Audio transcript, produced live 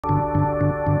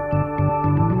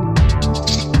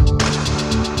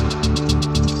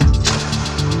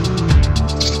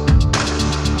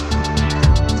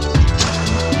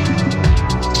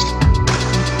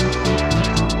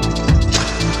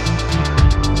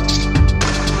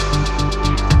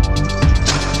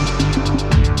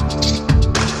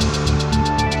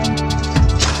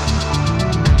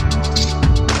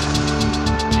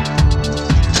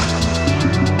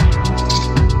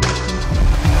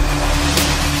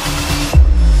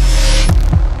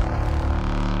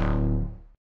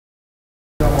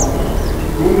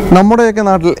നമ്മുടെയൊക്കെ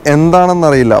നാട്ടിൽ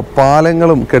എന്താണെന്നറിയില്ല,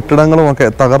 പാലങ്ങളും കെട്ടിടങ്ങളും ഒക്കെ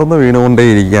തകർന്നു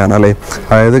വീണുകൊണ്ടേയിരിക്കുകയാണ് അല്ലേ.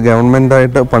 അതായത്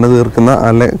ഗവൺമെൻറ്റായിട്ട് പണി തീർക്കുന്ന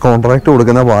അല്ലെ കോൺട്രാക്റ്റ്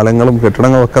കൊടുക്കുന്ന പാലങ്ങളും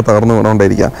കെട്ടിടങ്ങളും ഒക്കെ തകർന്നു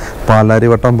വീണുകൊണ്ടേയിരിക്കുക.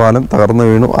 പാലാരിവട്ടം പാലം തകർന്നു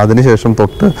വീണു. അതിനുശേഷം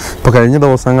തൊട്ട് ഇപ്പോൾ കഴിഞ്ഞ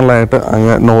ദിവസങ്ങളിലായിട്ട്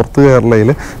അങ്ങ് നോർത്ത് കേരളയിൽ,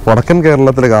 വടക്കൻ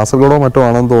കേരളത്തിൽ കാസർഗോഡോ മറ്റോ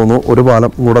ആണെന്ന് തോന്നുന്നു ഒരു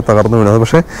പാലം കൂടെ തകർന്നു വീണത്.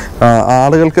 പക്ഷേ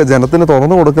ആളുകൾക്ക് ജനത്തിന്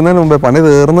തുറന്നു കൊടുക്കുന്നതിന് മുമ്പേ പണി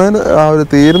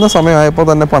തീരുന്ന സമയമായപ്പോൾ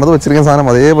തന്നെ പണിത് വെച്ചിരിക്കുന്ന സാധനം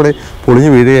അതേപോലെ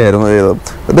പൊളിഞ്ഞു വീഴുകയായിരുന്നു ചെയ്തത്.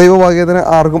 ദൈവഭാഗ്യത്തിന്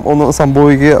ആർക്കും ഒന്നും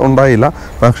സംഭവിക്കുക ഉണ്ടായില്ല.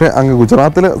 പക്ഷേ അങ്ങ്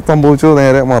ഗുജറാത്തിൽ സംഭവിച്ചത്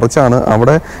നേരെ മറിച്ചാണ്.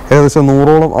 അവിടെ ഏകദേശം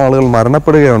 100ഓളം ആളുകൾ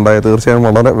മരണപ്പെടുകയുണ്ടായത്. തീർച്ചയായും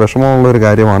വളരെ വിഷമമുള്ളൊരു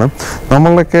കാര്യമാണ്.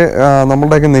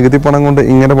 നമ്മളുടെയൊക്കെ നികുതി പണം കൊണ്ട്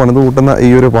ഇങ്ങനെ പണിത് കൂട്ടുന്ന ഈ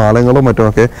ഒരു പാലങ്ങളും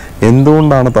മറ്റുമൊക്കെ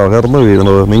എന്തുകൊണ്ടാണ് തകർന്നു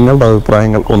വീഴുന്നത്? നിങ്ങളുടെ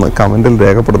അഭിപ്രായങ്ങൾ ഒന്ന് കമൻറ്റിൽ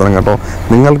രേഖപ്പെടുത്തണം കേട്ടോ.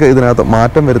 നിങ്ങൾക്ക് ഇതിനകത്ത്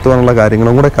മാറ്റം വരുത്തുവാനുള്ള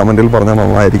കാര്യങ്ങളും കൂടെ കമൻറ്റിൽ പറഞ്ഞാൽ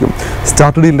നന്നായിരിക്കും.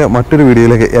 സ്റ്റാർട്ട് ഡീലിൻ്റെ മറ്റൊരു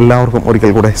വീഡിയോയിലേക്ക് എല്ലാവർക്കും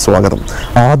ഒരിക്കൽ കൂടെ സ്വാഗതം.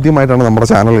 ആദ്യമായിട്ടാണ് നമ്മുടെ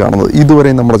ചാനൽ കാണുന്നത്,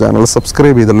 ഇതുവരെയും നമ്മുടെ ചാനൽ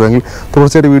സബ്സ്ക്രൈബ് ചെയ്തില്ലെങ്കിൽ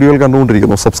തീർച്ചയായിട്ടും വീഡിയോകൾ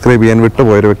കണ്ടുകൊണ്ടിരിക്കുന്നു, സബ്സ്ക്രൈബ് ചെയ്യാൻ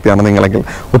വിട്ടുപോയൊരു വ്യക്തിയാണ് നിങ്ങളെങ്കിൽ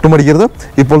ഒട്ടും മടിക്കരുത്,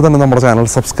 ഇപ്പോൾ തന്നെ നമ്മുടെ ചാനൽ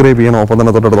സബ്സ്ക്രൈബ് ചെയ്യണം. ഒപ്പം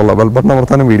തന്നെ തൊട്ടടുത്തുള്ള ബെൽ ബട്ടൺ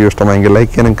അമർത്താനും, വീഡിയോ ഇഷ്ടമായെങ്കിൽ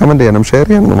ലൈക്ക് ചെയ്യാനും കമൻറ്റ് ചെയ്യാനും ഷെയർ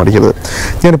ചെയ്യാനൊന്നും മടിക്കരുത്.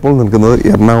 ഞാനിപ്പോൾ നിൽക്കുന്നത്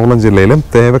എറണാകുളം ജില്ലയിലെ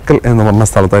തേവക്കൽ എന്ന് പറഞ്ഞ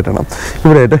സ്ഥലത്തായിട്ടാണ്.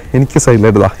 ഇവിടെയായിട്ട് എനിക്ക്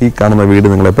സൈഡിലായിട്ട് ഈ കാണുന്ന വീട്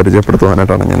നിങ്ങളെ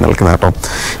പരിചയപ്പെടുത്തുവാനായിട്ടാണ് ഞാൻ നിൽക്കുന്നത് കേട്ടോ.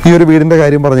 ഈ ഒരു വീടിൻ്റെ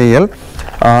കാര്യം പറഞ്ഞു കഴിഞ്ഞാൽ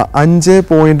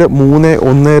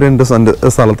 5.312 സെൻറ്റ്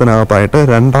സ്ഥലത്തിനകത്തായിട്ട്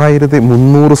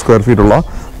 2300 സ്ക്വയർ ഫീറ്റുള്ള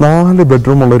 4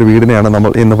 ബെഡ്റൂമുള്ളൊരു വീടിനെയാണ്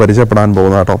നമ്മൾ ഇന്ന് പരിചയപ്പെടാൻ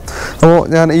പോകുന്നത് കേട്ടോ. അപ്പോൾ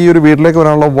ഞാൻ ഈ ഒരു വീട്ടിലേക്ക്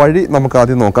വരാനുള്ള വഴി നമുക്ക്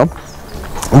ആദ്യം നോക്കാം.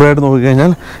 ഇവിടെയായിട്ട്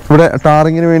നോക്കിക്കഴിഞ്ഞാൽ ഇവിടെ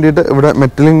ടാറിങ്ങിന് വേണ്ടിയിട്ട് ഇവിടെ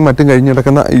മെറ്റലിങ് മറ്റും കഴിഞ്ഞ്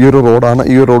കിടക്കുന്ന ഈ ഒരു റോഡാണ്.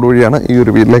 ഈ ഒരു റോഡ് വഴിയാണ് ഈ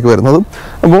ഒരു വീട്ടിലേക്ക് വരുന്നത്.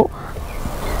 അപ്പോൾ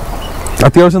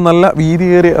അത്യാവശ്യം നല്ല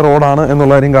വീതിയേറിയ റോഡാണ്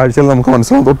എന്നുള്ള കാര്യം കാഴ്ചയിൽ നമുക്ക്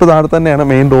മനസ്സിലാവും. തൊട്ട് താഴെ തന്നെയാണ്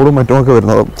മെയിൻ റോഡും മറ്റുമൊക്കെ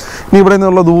വരുന്നത്. ഇനി ഇവിടെ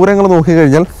നിന്നുള്ള ദൂരങ്ങൾ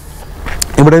നോക്കിക്കഴിഞ്ഞാൽ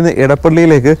ഇവിടെ നിന്ന്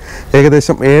എടപ്പള്ളിയിലേക്ക്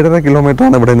ഏകദേശം 7.5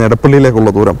 കിലോമീറ്ററാണ് ഇവിടെ നിന്ന് എടപ്പള്ളിയിലേക്കുള്ള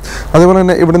ദൂരം. അതേപോലെ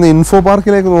തന്നെ ഇവിടെ നിന്ന് ഇൻഫോ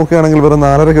പാർക്കിലേക്ക് നോക്കുകയാണെങ്കിൽ വെറും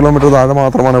 4.5 കിലോമീറ്റർ താഴെ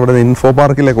മാത്രമാണ് ഇവിടെ നിന്ന് ഇൻഫോ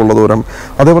പാർക്കിലേക്കുള്ള ദൂരം.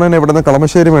 അതേപോലെ തന്നെ ഇവിടെ നിന്ന്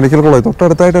കളമശ്ശേരി മെഡിക്കൽ കോളേജ്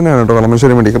തൊട്ടടുത്തായിട്ട് തന്നെയാണ് കേട്ടോ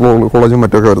കളമശ്ശേരി മെഡിക്കൽ കോളേജും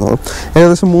മറ്റൊക്കെ വരുന്നത്.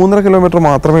 ഏകദേശം 3.5 കിലോമീറ്റർ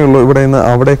മാത്രമേ ഉള്ളൂ ഇവിടെ നിന്ന്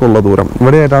അവിടേക്കുള്ള ദൂരം.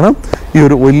 ഇവിടെയായിട്ടാണ് ഈ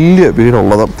ഒരു വലിയ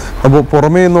വീടുള്ളത്. അപ്പോൾ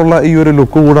പുറമേ നിന്നുള്ള ഈ ഒരു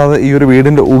ലുക്ക് കൂടാതെ ഈ ഒരു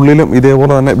വീടിൻ്റെ ഉള്ളിലും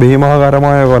ഇതേപോലെ തന്നെ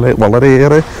ഭീമാകാരമായ പോലെ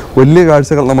വളരെയേറെ വലിയ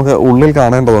കാഴ്ചകൾ നമുക്ക് ഉള്ളിൽ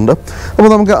കാണേണ്ടതുണ്ട്.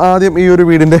 അപ്പോൾ നമുക്ക് ആദ്യം ഈ ഒരു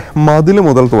വീടിൻ്റെ മതിൽ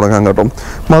മുതൽ തുടങ്ങാം കേട്ടോ.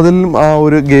 മതിലും ആ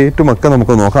ഒരു ഗേറ്റും ഒക്കെ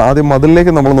നമുക്ക് നോക്കാം. ആദ്യം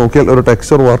മതിലിലേക്ക് നമ്മൾ നോക്കിയാൽ ഒരു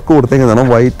ടെക്സ്ചർ വർക്ക് കൊടുത്തേക്കുന്നതാണ്.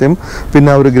 വൈറ്റും പിന്നെ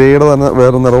ആ ഒരു ഗ്രേയുടെ തന്നെ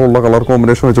വേറെ നിറമുള്ള കളർ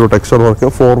കോമ്പിനേഷൻ വെച്ചൊരു ടെക്സ്ചർ വർക്ക്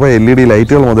 4-way LED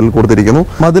ലൈറ്റുകൾ മതിൽ കൊടുത്തിരിക്കുന്നു.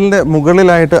 മതിലിൻ്റെ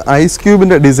മുകളിലായിട്ട് ഐസ്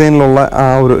ക്യൂബിൻ്റെ ഡിസൈനിലുള്ള ആ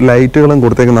ഒരു ലൈറ്റുകളും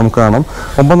കൊടുത്തേക്ക് നമുക്ക് കാണാം.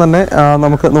 ഒപ്പം തന്നെ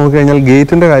നമുക്ക് നോക്കിക്കഴിഞ്ഞാൽ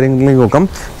ഗേറ്റിൻ്റെ കാര്യങ്ങളിലേക്ക് നോക്കാം.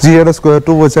 ജിയുടെ സ്ക്വയർ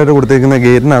ട്യൂബ് വെച്ചായിട്ട് കൊടുത്തേക്കുന്ന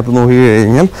ഗേറ്റിനകത്ത്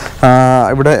നോക്കിക്കഴിഞ്ഞാൽ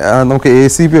ഇവിടെ നമുക്ക്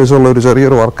ACP വെച്ചുള്ള ഒരു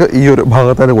ചെറിയൊരു വർക്ക് ഈ ഒരു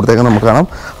ഭാഗത്തായിട്ട് കൊടുത്തേക്കാൻ നമുക്ക് കാണാം.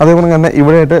 അതേപോലെ തന്നെ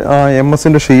ഇവിടെയായിട്ട്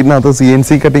MS-ൻ്റെ ഷീറ്റിനകത്ത് CNC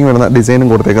കട്ടിങ് വരുന്ന ഡിസൈനും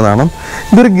കൊടുത്തേക്കുന്നതാണ്.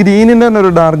 ഇതൊരു ഗ്രീനിൻ്റെ തന്നെ ഒരു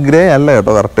ഡാർക്ക് ഗ്രേ അല്ല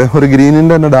കേട്ടോ, കറക്റ്റ് ഒരു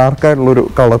ഗ്രീനിൻ്റെ തന്നെ ഡാർക്കായിട്ടുള്ളൊരു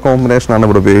കളർ കോമ്പിനേഷനാണ്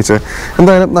ഇവിടെ ഉപയോഗിച്ചത്.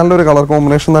 എന്തായാലും നല്ലൊരു കളർ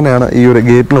കോമ്പിനേഷൻ തന്നെയാണ് ഈ ഒരു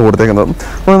ഗേറ്റിൽ കൊടുത്തേക്കുന്നത്.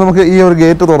 അപ്പോൾ നമുക്ക് ഈ ഒരു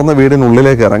ഗേറ്റ് തുറന്ന്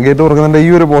വീടിനുള്ളിലേക്ക് കയറാം. ഗേറ്റ് തുറക്കുന്നതിൻ്റെ ഈ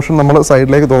ഒരു പോർഷൻ നമ്മൾ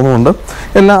സൈഡിലേക്ക് തുറന്നുകൊണ്ട്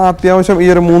എല്ലാം അത്യാവശ്യം ഈ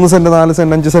ഒരു 3 സെൻറ്റ് 4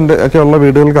 സെൻറ്റ് 5 സെൻറ്റ് ഒക്കെ ഉള്ള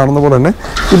വീടുകൾ കാണുന്ന പോലെ തന്നെ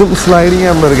ഇതും സ്ലൈഡിങ്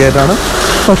ആയിട്ടുള്ളൊരു ഗേറ്റാണ്.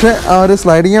 പക്ഷേ ആ ഒരു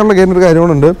സ്ലൈഡിങ് ആയിട്ടുള്ള ഗേറ്റിനൊരു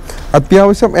കാര്യമുണ്ട്,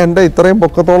 അത്യാവശ്യം എൻ്റെ ഇത്രയും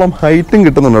പൊക്കത്തോളം ഹൈറ്റും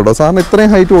കിട്ടുന്നുണ്ട് കേട്ടോ. സാറിന് ഇത്രയും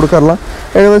ഹൈറ്റ് കൊടുക്കാറില്ല,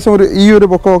 ഏകദേശം ഈ ഒരു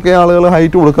പൊക്കമൊക്കെ ആളുകൾ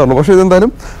ഹൈറ്റ് കൊടുക്കാറുള്ളൂ. പക്ഷേ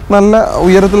ഇതെന്തായാലും നല്ല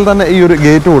ഉയരത്തിൽ തന്നെ ഈ ഒരു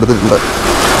ഗേറ്റ് കൊടുത്തിട്ടുണ്ട്.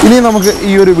 ഇനി നമുക്ക്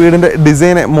ഈ ഒരു വീടിൻ്റെ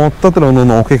ഡിസൈനെ മൊത്തത്തിലൊന്ന്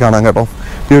നോക്കി കാണാം കേട്ടോ.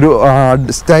 ഈ ഒരു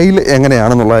സ്റ്റൈൽ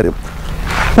എങ്ങനെയാണെന്നുള്ള കാര്യം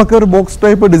നമുക്ക് ഒരു ബോക്സ്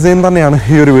ടൈപ്പ് ഡിസൈൻ തന്നെയാണ്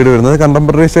ഈ ഒരു വീട് വരുന്നത്.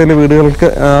 കണ്ടംപററി സ്റ്റൈൽ വീടുകൾക്ക്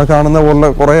കാണുന്ന പോലെ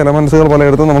കുറേ എലമെൻസുകൾ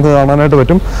പലയിടത്തും നമുക്ക് കാണാനായിട്ട്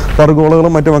പറ്റും.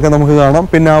 പർഗോളകളും മറ്റുമൊക്കെ നമുക്ക് കാണാം.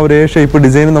 പിന്നെ ആ ഒരു ഷേപ്പ്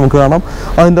ഡിസൈനും നമുക്ക് കാണാം.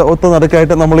 അതിൻ്റെ ഒത്ത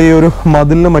നടുക്കായിട്ട് നമ്മൾ ഈ ഒരു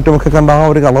മതിലിനും മറ്റുമൊക്കെ കണ്ട ആ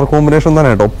ഒരു കളർ കോമ്പിനേഷൻ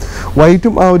തന്നെ കേട്ടോ.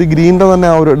 വൈറ്റും ആ ഒരു ഗ്രീനിൻ്റെ തന്നെ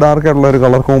ആ ഒരു ഡാർക്കായിട്ടുള്ള ഒരു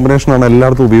കളർ കോമ്പിനേഷനാണ്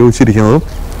എല്ലായിടത്തും ഉപയോഗിച്ചിരിക്കുന്നത്.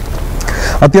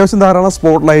 അത്യാവശ്യം ധാരാളം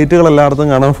സ്പോട്ട് ലൈറ്റുകൾ എല്ലായിടത്തും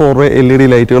കാണാം. 4-way LED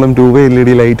ലൈറ്റുകളും 2-way LED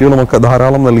ലൈറ്റുകളും ഒക്കെ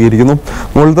ധാരാളം നൽകിയിരിക്കുന്നു.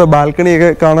 മുകളിലത്തെ ബാൽക്കണിയൊക്കെ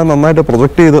കാണാൻ നന്നായിട്ട്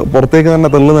പ്രൊജക്റ്റ് ചെയ്ത് പുറത്തേക്ക്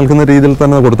തന്നെ തെളിഞ്ഞ് നിൽക്കുന്ന രീതിയിൽ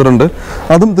തന്നെ കൊടുത്തിട്ടുണ്ട്.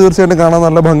 അതും തീർച്ചയായിട്ടും കാണാൻ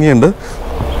നല്ല ഭംഗിയുണ്ട്.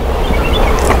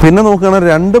 പിന്നെ നോക്കുകയാണെങ്കിൽ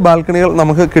 2 ബാൽക്കണികൾ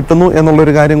നമുക്ക് കിട്ടുന്നു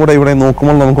എന്നുള്ളൊരു കാര്യം കൂടെ ഇവിടെ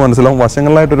നോക്കുമ്പോൾ നമുക്ക് മനസ്സിലാവും.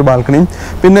 വശങ്ങളിലായിട്ടൊരു ബാൽക്കണിയും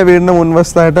പിന്നെ വീടിൻ്റെ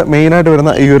മുൻവശത്തായിട്ട് മെയിനായിട്ട്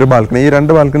വരുന്ന ഈ ഒരു ബാൽക്കണി, ഈ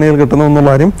 2 ബാൽക്കണികൾ കിട്ടുന്നു എന്നുള്ള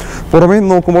കാര്യം പുറമേ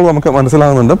നോക്കുമ്പോൾ നമുക്ക്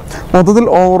മനസ്സിലാകുന്നുണ്ട്. മൊത്തത്തിൽ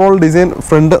ഓവറോൾ ഡിസൈൻ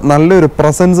ഫ്രണ്ട് നല്ലൊരു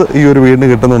പ്രസൻസ് ഈ ഒരു വീടിന്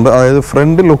കിട്ടുന്നുണ്ട്. അതായത്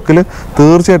ഫ്രണ്ട് ലുക്കിൽ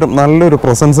തീർച്ചയായിട്ടും നല്ലൊരു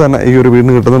പ്രസൻസ് തന്നെ ഈ ഒരു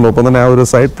വീടിന് കിട്ടുന്നുണ്ട്. ഒപ്പം തന്നെ ആ ഒരു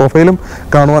സൈഡ് പ്രൊഫൈലും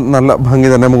കാണുവാൻ നല്ല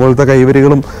ഭംഗി തന്നെ. മുകളിലത്തെ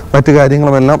കൈവരികളും മറ്റു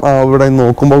കാര്യങ്ങളുമെല്ലാം ഇവിടെ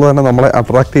നോക്കുമ്പോൾ തന്നെ നമ്മളെ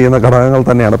അട്രാക്ട് ചെയ്യുന്ന ഘടകങ്ങൾ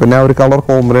തന്നെയാണ്. പിന്നെ ആ ഒരു കളർ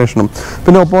കോമ്പിനേഷനും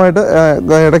പിന്നെ ഒപ്പമായിട്ട്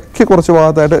ഇടയ്ക്ക് കുറച്ച്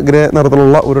ഭാഗത്തായിട്ട് ഗ്രേ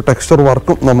നിറത്തിലുള്ള ഒരു ടെക്സ്ചർ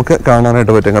വർക്കും നമുക്ക്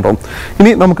കാണാനായിട്ട് പറ്റും കേട്ടോ.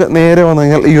 ഇനി നമുക്ക് നേരെ വന്നു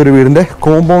കഴിഞ്ഞാൽ ഈ ഒരു വീടിൻ്റെ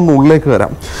കോമ്പൗണ്ടിനുള്ളിലേക്ക്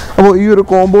വരാം. അപ്പോൾ ഈ ഒരു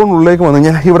കോമ്പൗണ്ടിനുള്ളിലേക്ക് വന്നു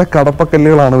കഴിഞ്ഞാൽ ഇവിടെ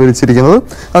കടപ്പക്കല്ലുകളാണ് വിരിച്ചിരിക്കുന്നത്.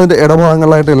 അതിൻ്റെ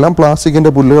ഇടഭാഗങ്ങളായിട്ടെല്ലാം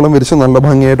പ്ലാസ്റ്റിക്കിൻ്റെ പുല്ലുകളും വിരിച്ച് നല്ല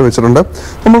ഭംഗിയായിട്ട് വെച്ചിട്ടുണ്ട്.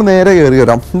 നമ്മൾ നേരെ കയറി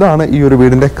വരാം. ഇതാണ് ഈ ഒരു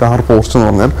വീടിൻ്റെ കാർ പോസ്റ്റ് എന്ന്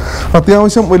പറഞ്ഞാൽ.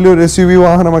 അത്യാവശ്യം വലിയൊരു SUV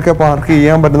വാഹനമൊക്കെ പാർക്ക്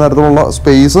ചെയ്യാൻ പറ്റുന്ന തരത്തിലുള്ള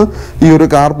സ്പേസ് ഈ ഒരു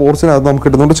കാർ പോർച്ചിനകത്ത് നമുക്ക്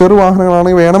കിട്ടുന്നുണ്ട്. ചെറു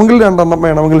വാഹനങ്ങളാണെങ്കിൽ വേണമെങ്കിൽ 2 എണ്ണം,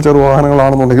 വേണമെങ്കിൽ ചെറു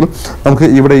വാഹനങ്ങളാണെന്നുണ്ടെങ്കിൽ നമുക്ക്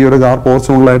ഇവിടെ ഈ ഒരു കാർ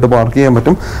പോർച്ചിനുള്ളിലായിട്ട് പാർക്ക് ചെയ്യാൻ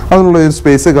പറ്റും. അതിനുള്ള ഒരു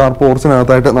സ്പേസ് കാർ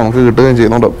പോർച്ചിനകത്തായിട്ട് നമുക്ക് കിട്ടുകയും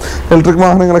ചെയ്യുന്നുണ്ട്. ഇലക്ട്രിക്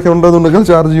വാഹനങ്ങളൊക്കെ ഉണ്ടെന്നുണ്ടെങ്കിൽ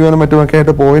ചാർജ് ചെയ്യാനും മറ്റുമൊക്കെ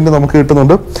ആയിട്ട് പോയിന്റ് നമുക്ക്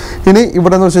കിട്ടുന്നുണ്ട്. ഇനി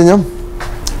ഇവിടെ എന്ന് വെച്ച് കഴിഞ്ഞാൽ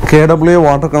KW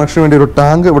വാട്ടർ കണക്ഷന് വേണ്ടി ഒരു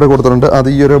ടാങ്ക് ഇവിടെ കൊടുത്തിട്ടുണ്ട്. അത്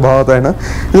ഈ ഒരു ഭാഗത്താണ്.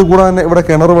 ഇത് കൂടാതെ തന്നെ ഇവിടെ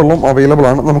കിണർ വെള്ളം അവൈലബിൾ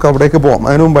ആണ്. നമുക്ക് അവിടേക്ക് പോകാം.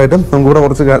 അതിന് മുമ്പായിട്ട് നമുക്ക് ഇവിടെ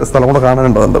കുറച്ച് സ്ഥലം കൂടെ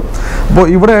കാണാനുണ്ട്. അപ്പോൾ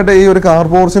ഇവിടെ ആയിട്ട് ഈ ഒരു കാർ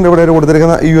പോർച്ചിൻ്റെ ഇവിടെ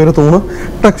കൊടുത്തിരിക്കുന്ന ഈ ഒരു തൂണ്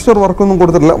ടെക്സ്ചർ വർക്കൊന്നും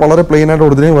കൊടുത്തിട്ടില്ല, വളരെ പ്ലെയിൻ ആയിട്ട്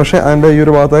കൊടുത്തിരിക്കും. പക്ഷേ അതിൻ്റെ ഈ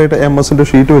ഒരു ഭാഗത്തായിട്ട് MS-ൻ്റെ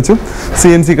ഷീറ്റ് വെച്ച്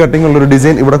CNC കട്ടിംഗ് ഉള്ളൊരു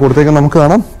ഡിസൈൻ ഇവിടെ കൊടുത്തേക്ക് നമുക്ക്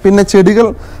കാണാം. പിന്നെ ചെടികൾ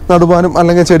നടുവാനും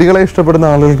അല്ലെങ്കിൽ ചെടികളെ ഇഷ്ടപ്പെടുന്ന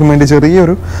ആളുകൾക്ക് വേണ്ടി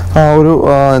ചെറിയൊരു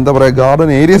എന്താ പറയുക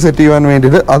ഗാർഡൻ ഏരിയ സെറ്റ് ചെയ്യാൻ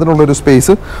വേണ്ടിയിട്ട് അതിനുള്ളൊരു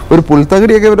സ്പേസ്, ഒരു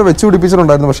പുൽത്തകടിയൊക്കെ ഇവിടെ വെച്ച്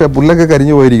പിടിപ്പിച്ചിട്ടുണ്ടായിരുന്നു. പക്ഷേ പുല്ലൊക്കെ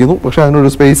കരിഞ്ഞു പോയിരിക്കുന്നു. പക്ഷേ അതിനൊരു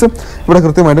സ്പേസ് ഇവിടെ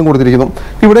കൃത്യമായിട്ടും കൊടുത്തിരിക്കുന്നു.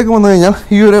 ഇവിടേക്ക് വന്നു കഴിഞ്ഞാൽ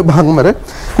ഈ ഒരു ഭാഗം വരെ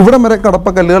ഇവിടം വരെ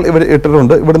കടപ്പക്കല്ലുകൾ ഇവർ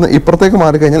ഇട്ടിട്ടുണ്ട്. ഇവിടുന്ന് ഇപ്പുറത്തേക്ക്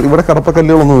മാറിക്കഴിഞ്ഞാൽ ഇവിടെ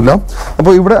കടപ്പക്കല്ലുകളൊന്നുമില്ല.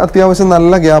 അപ്പോൾ ഇവിടെ അത്യാവശ്യം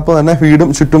നല്ല ഗ്യാപ്പ് തന്നെ വീടും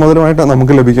ചുറ്റുമതിലുമായിട്ട്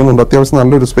നമുക്ക് ലഭിക്കുന്നുണ്ട്. അത്യാവശ്യം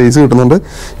നല്ലൊരു സ്പേസ് കിട്ടുന്നുണ്ട്.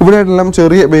 ഇവിടെ എല്ലാം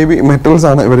ചെറിയ ബേബി മെറ്റൽസ്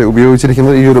ആണ് ഇവർ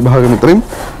ഉപയോഗിച്ചിരിക്കുന്നത് ഈ ഒരു ഭാഗം ഇത്രയും.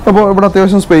 അപ്പോൾ ഇവിടെ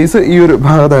അത്യാവശ്യം സ്പേസ് ഈ ഒരു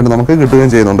ഭാഗത്തായിട്ട് നമുക്ക്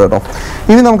കിട്ടുകയും ചെയ്യുന്നുണ്ട് കേട്ടോ.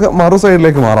 ഇനി നമുക്ക് മറു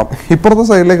സൈഡിലേക്ക് മാറാം. ഇപ്പുറത്തെ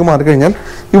സൈഡിലേക്ക് മാറിക്കഴിഞ്ഞാൽ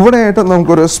ഇവിടെയായിട്ട്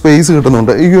നമുക്കൊരു സ്പേസ്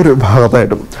കിട്ടുന്നുണ്ട് ഈ ഒരു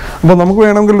ഭാഗത്തായിട്ടും. അപ്പോൾ നമുക്ക്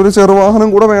വേണമെങ്കിൽ ഒരു ചെറുവാഹനം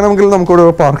കൂടെ വേണമെങ്കിൽ നമുക്കിവിടെ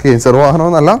പാർക്ക് ചെയ്യാം. ചെറുവാഹനം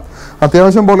എന്നല്ല,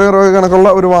 അത്യാവശ്യം ബൊലേറോ കണക്കുള്ള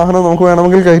ഒരു വാഹനം നമുക്ക്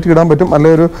വേണമെങ്കിൽ കയറ്റിയിടാൻ പറ്റും.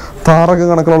 അല്ലെങ്കിൽ ഒരു താറൊക്കെ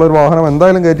കണക്കുള്ള ഒരു വാഹനം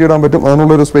എന്തായാലും കയറ്റിയിടാൻ പറ്റും.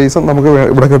 അതിനുള്ളൊരു സ്പേസും നമുക്ക്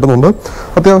ഇവിടെ കിട്ടുന്നുണ്ട്.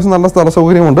 അത്യാവശ്യം നല്ല സ്ഥല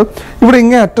സൗകര്യമുണ്ട്. ഇവിടെ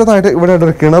ഇങ്ങനെ അറ്റത്തായിട്ട് ഇവിടെ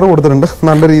ഒരു കിണർ കൊടുത്തിട്ടുണ്ട്.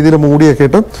 നല്ല രീതിയിൽ മൂടിയൊക്കെ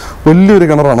ഇട്ട് വലിയൊരു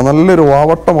കിണറാണ്. നല്ലൊരു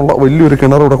വാവട്ടമുള്ള വലിയൊരു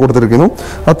കിണർ ഇവിടെ കൊടുത്തിരിക്കുന്നു.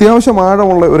 അത്യാവശ്യം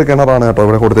ആഴമുള്ള ഒരു കിണറാണ് കേട്ടോ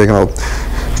ഇവിടെ കൊടുത്തേക്കുന്നത്.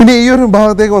 ഇനി ഈ ഒരു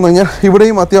ഭാഗത്തേക്ക് വന്നു കഴിഞ്ഞാൽ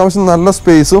ഇവിടെയും അത്യാവശ്യം നല്ല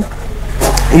സ്പേസും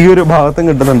ഈ ഒരു ഭാഗത്തും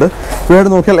കിട്ടുന്നുണ്ട്. ഇവിടെ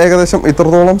നോക്കിയാൽ ഏകദേശം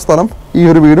ഇത്രത്തോളം സ്ഥലം ഈ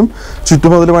ഒരു വീടും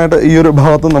ചുറ്റുമതിലുമായിട്ട് ഈ ഒരു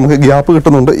ഭാഗത്തും നമുക്ക് ഗ്യാപ്പ്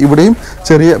കിട്ടുന്നുണ്ട്. ഇവിടെയും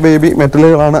ചെറിയ ബേബി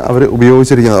മെറ്റലുകളാണ് അവർ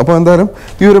ഉപയോഗിച്ചിരിക്കുന്നത്. അപ്പോൾ എന്തായാലും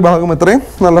ഈ ഒരു ഭാഗം ഇത്രയും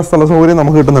നല്ല സ്ഥല സൗകര്യം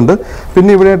നമുക്ക് കിട്ടുന്നുണ്ട്.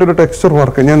 പിന്നെ ഇവിടെയായിട്ടൊരു ടെക്സ്ചർ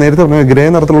വർക്ക്, ഞാൻ നേരത്തെ പറഞ്ഞ ഗ്രേ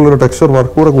നിറത്തിലുള്ളൊരു ടെക്സ്ചർ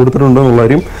വർക്ക് കൂടെ കൊടുത്തിട്ടുണ്ട് എന്നുള്ള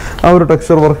കാര്യം. ആ ഒരു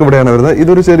ടെക്സ്ചർ വർക്ക് ഇവിടെയാണ് വരുന്നത്.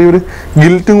 ഇതൊരു ചെറിയൊരു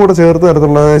ഗിൽറ്റും കൂടെ ചേർത്ത്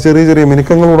തരത്തിലുള്ള ചെറിയ ചെറിയ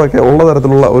മിനുക്കങ്ങളൂടെയൊക്കെ ഉള്ള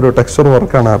തരത്തിലുള്ള ഒരു ടെക്സ്ചർ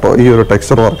വർക്കാണ് കേട്ടോ ഈ ഒരു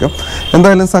ടെക്സ്ചർ വർക്ക്.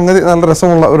 എന്തായാലും സംഗതി നല്ല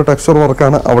രസമുള്ള ഒരു ടെക്സ്ചർ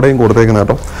വർക്കാണ് അവിടെയും കൊടുത്തേക്കുന്നത്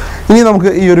കേട്ടോ. ഇനി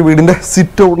നമുക്ക് ഈ ഒരു വീടിൻ്റെ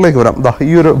സിറ്റ് ഔട്ടിലേക്ക് വരാം.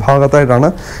 ഈ ഒരു ഭാഗത്തായിട്ടാണ്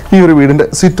ഈ ഒരു വീടിൻ്റെ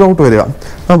സിറ്റ് ഔട്ട് വരിക.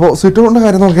 അപ്പോൾ സിറ്റ് ഔട്ടിൻ്റെ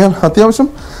കാര്യം നോക്കിയാൽ അത്യാവശ്യം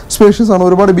സ്പേഷ്യസ് ആണ്.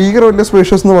 ഒരുപാട് ഭീകര വലിയ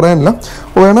സ്പേഷ്യസ് എന്ന് പറയാനില്ല.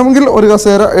 വേണമെങ്കിൽ ഒരു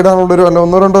കസേര ഇടാനുള്ളൊരു അല്ല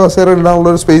 1-2 കസേര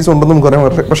ഇടാനുള്ളൊരു സ്പേസ് ഉണ്ടെന്ന് നമുക്കറിയാൻ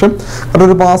പറ്റും. പക്ഷേ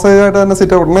അതൊരു പാസേജായിട്ട് തന്നെ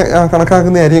സിറ്റ് ഔട്ടിനെ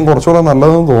കണക്കാക്കുന്നതായിരിക്കും കുറച്ചുകൂടെ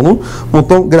നല്ലതെന്ന് തോന്നുന്നു.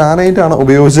 മൊത്തം ഗ്രാനൈറ്റ് ആണ്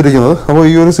ഉപയോഗിച്ചിരിക്കുന്നത്. അപ്പോൾ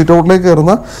ഈ ഒരു സിറ്റ് ഔട്ടിലേക്ക്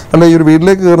കയറുന്ന അല്ല ഈ ഒരു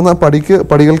വീട്ടിലേക്ക് കയറുന്ന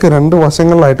പടികൾക്ക് 2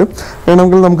 വശങ്ങളിലായിട്ട്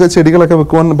വേണമെങ്കിൽ നമുക്ക് ചെടികളൊക്കെ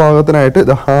വെക്കുവാൻ പാകത്തിനായിട്ട്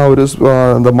ആ ഒരു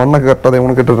മണ്ണൊക്കെ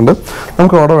ഇട്ടിട്ടുണ്ട്.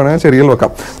 നമുക്ക് അവിടെ വേണമെങ്കിൽ ചെടികൾ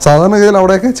വെക്കാം. സാധാരണഗതിയിൽ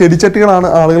അവിടെയൊക്കെ ചെടിച്ചട്ടികളാണ്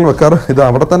ആളുകൾ വെക്കാറ്. ഇത്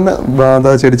അവിടെ തന്നെ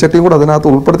ചെടിച്ചട്ടിയും കൂടെ അതിനകത്ത്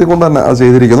ഉൾപ്പെടുത്തിക്കൊണ്ട് തന്നെ അത്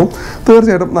ചെയ്തിരിക്കുന്നു.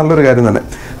 തീർച്ചയായിട്ടും നല്ലൊരു കാര്യം തന്നെ.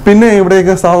 പിന്നെ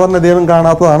ഇവിടെയൊക്കെ സാധാരണ അധികം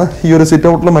കാണാത്തതാണ് ഈ ഒരു സിറ്റ്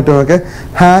ഔട്ടിലും മറ്റുമൊക്കെ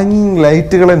ഹാങ്ങിങ്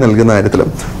ലൈറ്റുകളെ നൽകുന്ന കാര്യത്തിൽ.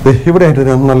 ഇവിടെ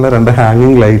ആയിട്ട് നല്ല 2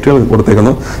 ഹാങ്ങിങ് ലൈറ്റുകൾ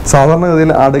കൊടുത്തേക്കുന്നു.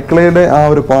 സാധാരണഗതിയിൽ അടുക്കളയുടെ ആ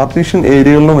ഒരു പാർട്ടീഷൻ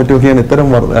ഏരിയകളിലും മറ്റുമൊക്കെയാണ് ഇത്തരം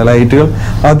ലൈറ്റുകൾ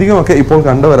അധികമൊക്കെ ഇപ്പോൾ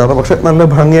കണ്ടുവരാറ്. പക്ഷെ നല്ല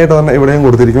ഭംഗിയായിട്ട് തന്നെ ഇവിടെയും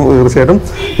കൊടുത്തിരിക്കും. തീർച്ചയായിട്ടും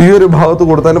ഈ ഒരു ഭാഗത്ത്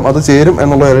കൊടുത്താലും അത് ചേരും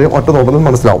എന്നുള്ള കാര്യം ഒറ്റ നോട്ടത്തിൽ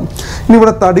മനസ്സിലാവും. ഇനി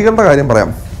ഇവിടെ തടികളുടെ കാര്യം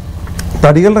പറയാം.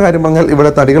 തടികളുടെ കാര്യം പറഞ്ഞാൽ ഇവിടെ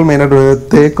തടികൾ മെയിനായിട്ട്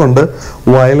തേക്കുണ്ട്,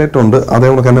 വയലറ്റ് ഉണ്ട്,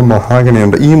 അതേപോലെ തന്നെ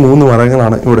മഹാഗണിയുണ്ട്. ഈ 3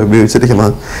 മരങ്ങളാണ് ഇവിടെ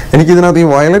ഉപയോഗിച്ചിരിക്കുന്നത്. എനിക്കിതിനകത്ത് ഈ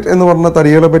വയലറ്റ് എന്ന് പറഞ്ഞ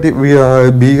തടികളെ പറ്റി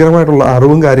ഭീകരമായിട്ടുള്ള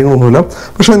അറിവും കാര്യങ്ങളൊന്നുമില്ല.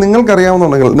 പക്ഷേ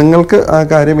നിങ്ങൾക്കറിയാവുന്നുണ്ടെങ്കിൽ, നിങ്ങൾക്ക് ആ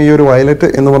കാര്യം ഈ ഒരു വയലറ്റ്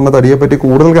എന്ന് പറഞ്ഞ തടിയെപ്പറ്റി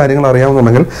കൂടുതൽ കാര്യങ്ങൾ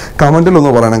അറിയാവുന്നുണ്ടെങ്കിൽ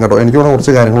കമൻറ്റിലൊന്ന് പറയണം കേട്ടോ. എനിക്കിവിടെ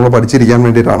കുറച്ച് കാര്യങ്ങൾ പഠിച്ചിരിക്കാൻ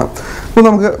വേണ്ടിയിട്ടാണ്. അപ്പോൾ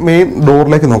നമുക്ക് മെയിൻ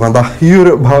ഡോറിലേക്ക് നോക്കാം. ഈ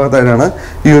ഒരു ഭാഗത്തായിട്ടാണ്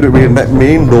ഈ ഒരു വീടിൻ്റെ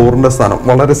മെയിൻ ഡോറിൻ്റെ സ്ഥാനം.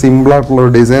 വളരെ സിമ്പിളായിട്ടുള്ള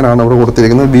ഒരു ഡിസൈനാണ് അവിടെ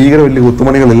കൊടുത്തിരിക്കുന്നത്. ഭീകര വലിയ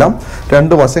കുത്തുമണികളില്ല.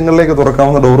 2 വശങ്ങളിലേക്ക്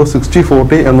തുറക്കാവുന്ന ഡോറ്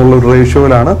 60-40 എന്നുള്ള ഒരു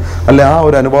റേഷ്യോയിലാണ്, അല്ലെ ആ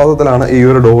ഒരു അനുപാതത്തിലാണ് ഈ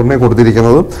ഒരു ഡോറിനെ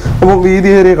കൊടുത്തിരിക്കുന്നത്. അപ്പോൾ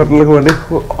വീതിയേറിയ കട്ടിലുകൾക്ക്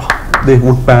വേണ്ടി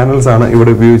വുഡ് പാനൽസ് ആണ്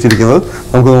ഇവിടെ ഉപയോഗിച്ചിരിക്കുന്നത്.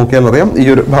 നമുക്ക് നോക്കിയാൽ അറിയാം ഈ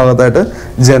ഒരു ഭാഗത്തായിട്ട്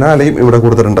ജനാലയും ഇവിടെ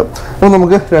കൊടുത്തിട്ടുണ്ട്. അപ്പോൾ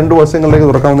നമുക്ക് 2 വശങ്ങളിലേക്ക്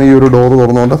തുറക്കാവുന്ന ഈ ഒരു ഡോറ്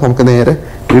തുറന്നുകൊണ്ട് നമുക്ക് നേരെ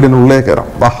വീടിനുള്ളിലേക്ക് കയറാം.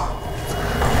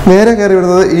 നേരെ കയറി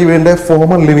വരുന്നത് ഈ വീടിൻ്റെ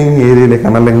ഫോമൽ ലിവിങ്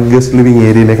ഏരിയയിലേക്കാണ്, അല്ലെങ്കിൽ ഗസ്റ്റ് ലിവിങ്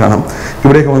ഏരിയയിലേക്കാണ്.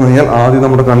 ഇവിടേക്ക് വന്നു കഴിഞ്ഞാൽ ആദ്യം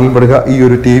നമ്മുടെ കണ്ണിൽ പെടുക ഈ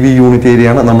ഒരു TV യൂണിറ്റ്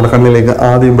ഏരിയയാണ് നമ്മുടെ കണ്ണിലേക്ക്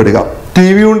ആദ്യം പെടുക.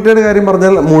 TV യൂണിറ്റിയുടെ കാര്യം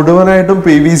പറഞ്ഞാൽ മുഴുവനായിട്ടും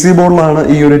PVC ബോർഡിലാണ്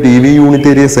ഈ ഒരു TV യൂണിറ്റ്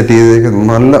ഏരിയ സെറ്റ് ചെയ്തിരിക്കുന്നത്.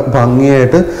 നല്ല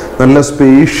ഭംഗിയായിട്ട് നല്ല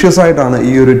സ്പേഷ്യസ് ആയിട്ടാണ്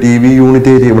ഈ ഒരു TV യൂണിറ്റ്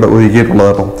ഏരിയ ഇവിടെ ഒരുക്കിയിട്ടുള്ളത്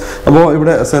കേട്ടോ. അപ്പോൾ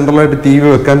ഇവിടെ സെൻട്രലായിട്ട് TV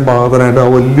വെക്കാൻ പാകത്തിനായിട്ട്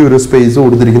വലിയൊരു സ്പേസ്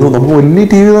കൊടുത്തിരിക്കുന്നു. നമുക്ക് വലിയ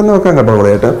TV തന്നെ വെക്കാൻ കേട്ടോ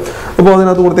ഇവിടെയായിട്ട്. അപ്പോൾ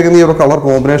അതിനകത്ത് കൊടുത്തിരിക്കുന്ന ഈ ഒരു കളർ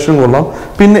കോമ്പിനേഷൻ കൊള്ളാം.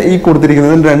 പിന്നെ ഈ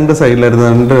കൊടുത്തിരിക്കുന്നതിന് രണ്ട് സൈഡിലായിരുന്നു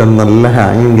രണ്ട് നല്ല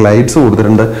ഹാങ്ങിങ് ലൈറ്റ്സ്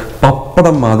കൊടുത്തിട്ടുണ്ട്.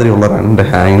 പപ്പടം മാതിരിയുള്ള രണ്ട്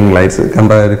ഹാങ്ങിങ് ലൈറ്റ്സ്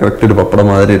കണ്ടാൽ കറക്റ്റ് ഒരു പപ്പടം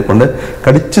മാതിരി ഇരിപ്പുണ്ട്.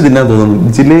 കടിച്ചു തിന്നാൻ തോന്നുന്നു.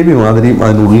 ജിലേബി മാതിരിയും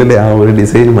അതിനുള്ളിലെ ആ ഒരു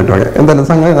ഡിസൈനും മറ്റുമൊക്കെ എന്തായാലും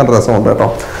സംഗതി നല്ല രസമുണ്ട് കേട്ടോ.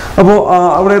 അപ്പോൾ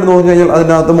അവിടെ നോക്കിക്കഴിഞ്ഞാൽ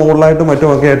അതിനകത്ത് മുകളിലായിട്ടും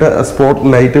മറ്റുമൊക്കെ ആയിട്ട് സ്പോട്ട്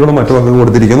ലൈറ്റുകളും മറ്റുമൊക്കെ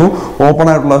കൊടുത്തിരിക്കുന്നു. ഓപ്പൺ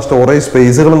ആയിട്ടുള്ള സ്റ്റോറേജ്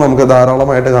സ്പേസുകളും നമുക്ക്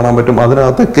ധാരാളമായിട്ട് കാണാൻ പറ്റും.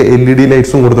 അതിനകത്തൊക്കെ LED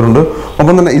ലൈറ്റ്സും കൊടുത്തിട്ടുണ്ട്.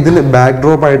 ഒപ്പം തന്നെ ഇതിന് ബാക്ക്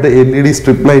ഡ്രോപ്പ് ആയിട്ട് LED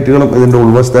സ്ട്രിപ്പ് ലൈറ്റുകളും ഇതിൻ്റെ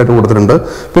ഉൾവശത്തായിട്ട് കൊടുത്തിട്ടുണ്ട്.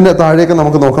 പിന്നെ താഴേക്ക്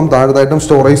നമുക്ക് നോക്കാം. താഴത്തായിട്ടും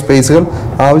സ്റ്റോറേജ് സ്പേസുകൾ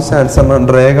ആവശ്യാനുസരണം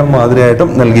ഡ്രേകൾ മാതിരിയായിട്ടും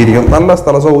നൽകിയിരിക്കും. നല്ല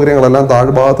സ്ഥല സൗകര്യങ്ങളെല്ലാം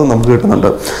താഴ്ഭാഗത്തും നമുക്ക് കിട്ടുന്നുണ്ട്.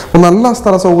 അപ്പോൾ നല്ല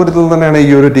സ്ഥല സൗകര്യത്തിൽ തന്നെയാണ് ഈ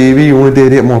ഒരു TV യൂണിറ്റ്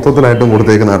ഏരിയ മൊത്തത്തിലായിട്ടും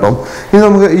കൊടുത്തേക്കുന്നത് കേട്ടോ. ഇനി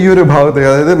നമുക്ക് ഈ ഒരു ഭാഗത്തേക്ക്,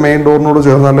 അതായത് മെയിൻ ഡോറിനോട്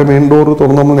ചേർന്ന് നല്ല മെയിൻ ഡോർ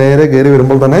തുറന്ന് നമ്മൾ നേരെ കയറി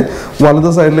വരുമ്പോൾ തന്നെ വലത്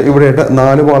സൈഡിൽ ഇവിടെയായിട്ട്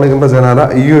 4 പാളികളുടെ ജനാല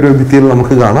ഈ ഒരു ഭിത്തിയിൽ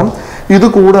നമുക്ക് കാണാം. ഇത്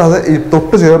കൂടാതെ ഈ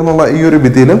തൊട്ട് ചേർന്നുള്ള ഈ ഒരു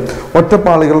ഭിത്തിയിൽ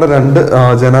ഒറ്റപ്പാളികളുടെ 2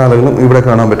 ജനാലകളും ഇവിടെ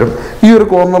കാണാൻ പറ്റും. ഈ ഒരു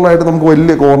കോർണറിലായിട്ട് നമുക്ക്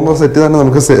വലിയ കോർണർ സെറ്റ് തന്നെ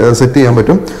നമുക്ക് സെറ്റ് ചെയ്യാൻ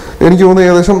പറ്റും. എനിക്ക് തോന്നുന്നു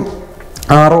ഏകദേശം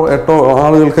 6 or 8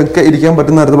 ആളുകൾക്കൊക്കെ ഇരിക്കാൻ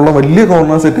പറ്റുന്ന തരത്തിലുള്ള വലിയ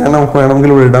കോർണർ സെറ്റ് തന്നെ നമുക്ക്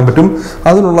വേണമെങ്കിൽ ഇവിടെ ഇടാൻ പറ്റും.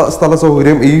 അതിനുള്ള സ്ഥല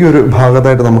സൗകര്യം ഈ ഒരു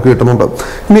ഭാഗത്തായിട്ട് നമുക്ക് കിട്ടുന്നുണ്ട്.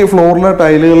 ഇനി ഫ്ലോറിലെ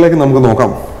ടൈലുകളിലേക്ക് നമുക്ക്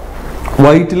നോക്കാം.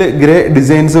 വൈറ്റിൽ ഗ്രേ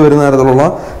ഡിസൈൻസ് വരുന്ന തരത്തിലുള്ള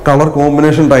കളർ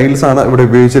കോമ്പിനേഷൻ ടൈൽസ് ആണ് ഇവിടെ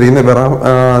ഉപയോഗിച്ചിരിക്കുന്നത്.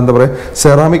 എന്താ പറയുക,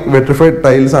 സെറാമിക് വെട്രിഫൈഡ്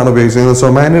ടൈൽസ് ആണ് ഉപയോഗിച്ചിരിക്കുന്നത്.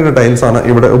 സൊമാനിയുടെ ടൈൽസ് ആണ്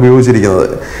ഇവിടെ ഉപയോഗിച്ചിരിക്കുന്നത്.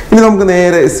 ഇനി നമുക്ക്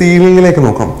നേരെ സീലിംഗിലേക്ക്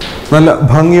നോക്കാം. നല്ല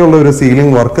ഭംഗിയുള്ള ഒരു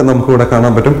സീലിംഗ് വർക്ക് നമുക്ക് ഇവിടെ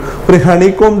കാണാൻ പറ്റും. ഒരു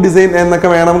ഹണികോം ഡിസൈൻ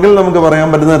എന്നൊക്കെ വേണമെങ്കിൽ നമുക്ക് പറയാൻ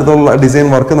പറ്റുന്ന തരത്തിലുള്ള ഡിസൈൻ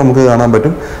വർക്ക് നമുക്ക് കാണാൻ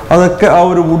പറ്റും. അതൊക്കെ ആ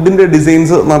ഒരു വുഡിന്റെ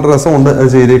ഡിസൈൻസ് നല്ല രസമുണ്ട്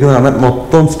ചെയ്തിരിക്കുന്നതാണ്.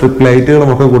 മൊത്തം സ്ട്രിപ്പ്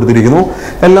ലൈറ്റുകളും ഒക്കെ കൊടുത്തിരിക്കുന്നു.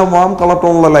 എല്ലാം വാം കളർ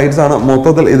ടോണുള്ള ലൈറ്റ്സ് ആണ്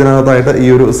മൊത്തത്തിൽ ഇതിനകത്തായിട്ട് ഈ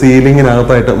ഒരു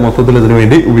സീലിംഗിനകത്തായിട്ട് മൊത്തത്തിൽ ഇതിനു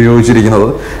വേണ്ടി ഉപയോഗിച്ചിരിക്കുന്നത്.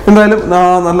 എന്തായാലും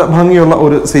നല്ല ഭംഗിയുള്ള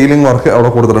ഒരു സീലിംഗ് വർക്ക് അവിടെ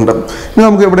കൊടുത്തിട്ടുണ്ട്. ഇനി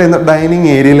നമുക്ക് ഇവിടെ നിന്ന് ഡൈനിങ്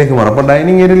ഏരിയയിലേക്ക് മാറാം. അപ്പോൾ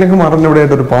ഡൈനിങ് ഏരിയയിലേക്ക് മാറുന്ന ഇവിടെ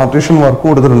ആയിട്ട് ഒരു പാർട്ടീഷൻ വർക്ക്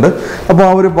കൊടുത്തിട്ടുണ്ട്. അപ്പോൾ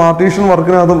ആ ഒരു പാർട്ടീഷൻ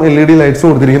വർക്കിനകത്തും LED ലൈറ്റ്സ്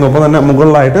കൊടുത്തിരിക്കുന്നു. അപ്പോൾ തന്നെ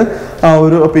മുകളിലായിട്ട് ആ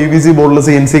ഒരു PVC ബോർഡിൽ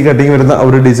CNC കട്ടിങ് വരുന്ന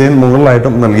ഒരു ഡിസൈൻ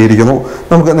മുകളിലായിട്ടും നൽകിയിരിക്കുന്നു.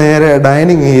 നമുക്ക് നേരെ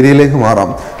ഡൈനിങ് ഏരിയയിലേക്ക് മാറാം.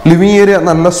 ലിവിങ് ഏരിയ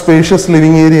നല്ല സ്പേഷ്യസ്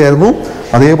ലിവിങ് ഏരിയ ആയിരുന്നു.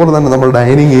 അതേപോലെ തന്നെ നമ്മൾ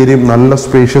ഡൈനിങ് ഏരിയയും നല്ല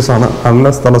സ്പേഷ്യസ് ആണ്.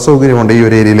 നല്ല സ്ഥല സൗകര്യമുണ്ട് ഈ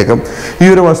ഒരു ഏരിയയിലേക്ക്. ഈ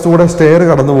ഒരു വസ്തു കൂടെ സ്റ്റെയർ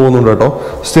കടന്നു പോകുന്നുണ്ട് കേട്ടോ.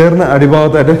 സ്റ്റെയറിന്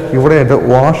അടിഭാഗത്തായിട്ട് ഇവിടെയായിട്ട്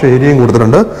വാഷ് ഏരിയയും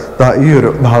കൊടുത്തിട്ടുണ്ട് ഈ ഒരു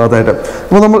ഭാഗത്തായിട്ട്.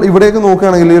 അപ്പോൾ നമ്മൾ ഇവിടേക്ക്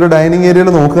നോക്കുകയാണെങ്കിൽ ഈ ഒരു ഡൈനിങ് ഏരിയയിൽ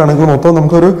നോക്കുകയാണെങ്കിൽ മൊത്തം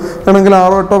നമുക്കൊരു ആണെങ്കിൽ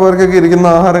 6 or 8 പേർക്കൊക്കെ ഇരിക്കുന്ന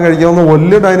ആഹാരം കഴിക്കാവുന്ന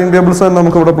വലിയ ഡൈനിങ് ടേബിൾസ് തന്നെ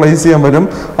നമുക്ക് ഇവിടെ പ്ലേസ് ചെയ്യാൻ പറ്റും.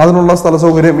 അതിനുള്ള സ്ഥല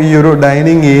സൗകര്യം ഈ ഒരു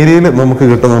ഡൈനിങ് ഏരിയയിൽ നമുക്ക്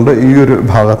കിട്ടുന്നുണ്ട് ഈ ഒരു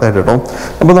ഭാഗത്തായിട്ട് കേട്ടോ.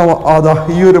 അപ്പോൾ അതാ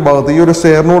ഈ ഒരു ഭാഗത്ത് ഈ ഒരു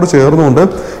സ്റ്റെയറിനോട് ചേർന്നുകൊണ്ട്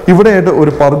ഇവിടെയായിട്ട്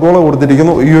ഒരു പർഗോള കൊടുത്തിരിക്കുന്നു.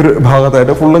 ഈ ഒരു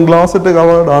ഭാഗത്തായിട്ട് ഫുള്ളും ഗ്ലാസ് ഇട്ട്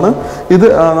കവേർഡ് ആണ്. ഇത്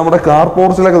നമ്മുടെ കാർ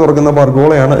പോർച്ചിലൊക്കെ തുറക്കുന്ന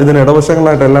പർഗോളയാണ്. ഇതിന്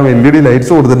ഇടവശങ്ങളായിട്ടെല്ലാം LED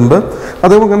ലൈറ്റ്സ് കൊടുത്തിട്ടുണ്ട്.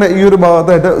 അതേപോലെ തന്നെ ഈ ഒരു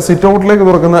ഭാഗത്തായിട്ട് സിറ്റ് ഔട്ടിലേക്ക്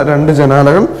തുറക്കുന്ന 2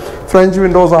 ജനാലകൾ ഫ്രഞ്ച്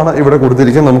വിൻഡോസ് ആണ് ഇവിടെ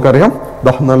കൊടുത്തിരിക്കുന്നത്. നമുക്കറിയാം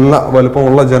നല്ല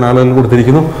വലുപ്പമുള്ള ജനാലകൾ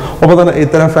കൊടുത്തിരിക്കുന്നു. അപ്പോൾ തന്നെ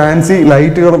ഇത്തരം ഫാൻസി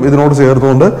ലൈറ്റുകളും ഇതിനോട്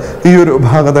ചേർത്തുകൊണ്ട് ഈ ഒരു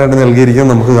ഭാഗത്തായിട്ട്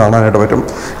നൽകിയിരിക്കുന്നത് നമുക്ക് കാണാനായിട്ട് പറ്റും.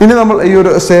 ഇനി നമ്മൾ ഈ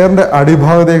ഒരു സ്റ്റെയറിന്റെ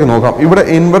അടിഭാഗത്തേക്ക് നോക്കാം. ഇവിടെ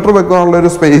ഇൻവെർട്ടർ വെക്കാനുള്ള ഒരു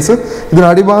സ്പേസ് ഇതിന്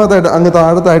അടിഭാഗത്തായിട്ട് അങ്ങ്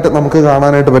താഴത്തായിട്ട് നമുക്ക്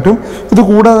കാണാനായിട്ട് പറ്റും. ഇത്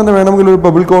കൂടാതെ തന്നെ വേണമെങ്കിൽ ഒരു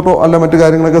ബബിൾ കോട്ടോ അല്ല മറ്റു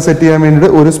കാര്യങ്ങളൊക്കെ സെറ്റ് ചെയ്യാൻ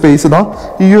വേണ്ടിയിട്ട് ഒരു സ്പേസ് ഇതാ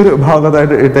ഈ ഒരു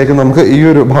ഭാഗത്തായിട്ട് ഇട്ടേക്ക് നമുക്ക് ഈ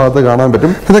ഒരു ഭാഗത്ത് കാണാൻ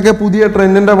പറ്റും. ഇതൊക്കെ പുതിയ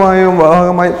ട്രെൻഡിന്റെ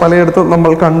ഭാഗമായി പലയിടത്തും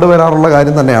നമ്മൾ കണ്ടുവരാറുള്ള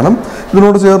കാര്യം തന്നെയാണ്.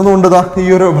 ഇതിനോട് ചേർന്നുകൊണ്ട് ഈ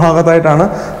ഒരു ഭാഗത്തായിട്ടാണ്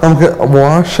നമുക്ക്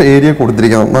വാഷ് ഏരിയ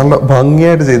കൊടുത്തിരിക്കുന്നത്. നല്ല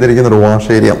ഭംഗിയായിട്ട് ചെയ്തിരിക്കുന്ന ഒരു വാഷ്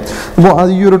ഏരിയ. അപ്പോൾ അത്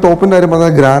ഈ ഒരു ടോപ്പിന്റെ കാര്യം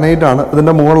പറഞ്ഞാൽ ഗ്രാനൈറ്റ് ആണ്.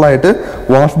 ഇതിന്റെ മുകളിലായിട്ട്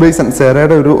വാഷ് ബേസൺ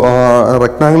സെറയുടെ ഒരു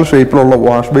റെക്ടാങ്കിൾ ഷേപ്പിലുള്ള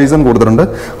വാഷ് ബേസൺ കൊടുത്തിട്ടുണ്ട്.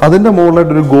 അതിന്റെ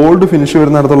മുകളിലായിട്ട് ഒരു ഗോൾഡ് ഫിനിഷ്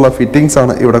വരുന്ന തരത്തിലുള്ള ഫിറ്റിംഗ്സ്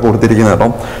ആണ് ഇവിടെ കൊടുത്തിരിക്കുന്നത് കേട്ടോ.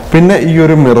 പിന്നെ ഈ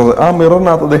ഒരു മിറർ, ആ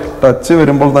മിററിനകത്ത് ടച്ച്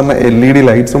വരുമ്പോൾ തന്നെ LED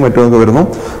ലൈറ്റ്സും മറ്റുമൊക്കെ വരുന്നു.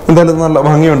 എന്തായാലും നല്ല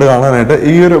ഭംഗിയുണ്ട് കാണാനായിട്ട്.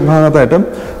 ഈ ഒരു ഭാഗത്തായിട്ട്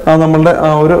നമ്മളുടെ ആ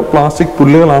ഒരു പ്ലാസ്റ്റിക്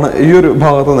പുല്ലുകളാണ് ഈ ഒരു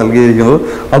ഭാഗത്ത് നൽകിയിരിക്കുന്നത്.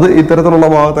 അത് ഇത്തരത്തിലുള്ള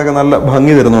ഭാഗത്തൊക്കെ നല്ല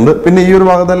ഭംഗി തരുന്നുണ്ട്. പിന്നെ ഈ ഒരു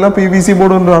ഭാഗത്തെല്ലാം PVC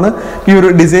ബോർഡ് കൊണ്ടാണ് ഈ ഒരു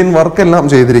ഡിസൈൻ വർക്ക് എല്ലാം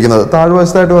ചെയ്തിരിക്കുന്നത്.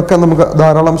 താഴ്വശത്തായിട്ട് വെക്കാൻ നമുക്ക്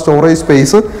ധാരാളം സ്റ്റോറേജ്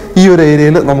സ്പേസ് ഈ ഒരു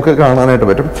ഏരിയയിൽ നമുക്ക് കാണാനായിട്ട്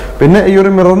പറ്റും. പിന്നെ ഈ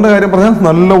ഒരു മിററിന്റെ കാര്യം പറഞ്ഞാൽ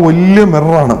നല്ല വലിയ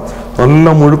മിററാണ്. നല്ല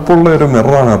മുഴുപ്പുള്ള ഒരു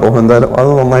മിററാണ് കേട്ടോ. എന്തായാലും അത്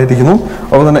നന്നായിരിക്കുന്നു.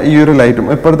 അപ്പോൾ തന്നെ ഈ ഒരു ലൈറ്റും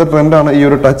ഇപ്പോഴത്തെ ട്രെൻഡാണ് ഈ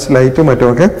ഒരു ടച്ച് ലൈറ്റും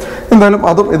മറ്റുമൊക്കെ. എന്തായാലും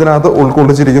അതും ഇതിനകത്ത്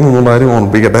ഉൾക്കൊള്ളിച്ചിരിക്കുന്നു എന്നുള്ള കാര്യം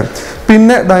ഓർമ്മിപ്പിക്കട്ടെ.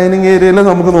 പിന്നെ ഡൈനിങ് ഏരിയയിൽ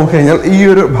നമുക്ക് നോക്കിക്കഴിഞ്ഞാൽ ഈ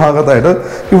ഒരു ഭാഗത്തായിട്ട്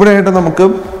ഇവിടെയായിട്ട് നമുക്ക്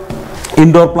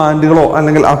ഇൻഡോർ പ്ലാന്റുകളോ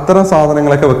അല്ലെങ്കിൽ അത്തരം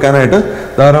സാധനങ്ങളൊക്കെ വെക്കാനായിട്ട്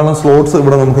ധാരാളം സ്ലോട്ട്സ്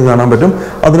ഇവിടെ നമുക്ക് കാണാൻ പറ്റും.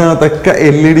 അതിനകത്തൊക്കെ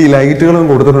LED ലൈറ്റുകളും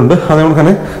കൊടുത്തിട്ടുണ്ട്. അതേപോലെ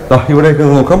തന്നെ ഇവിടെയൊക്കെ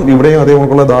നോക്കാം, ഇവിടെയും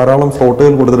അതേപോലെയുള്ള ധാരാളം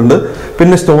സ്ലോട്ടുകൾ കൊടുത്തിട്ടുണ്ട്.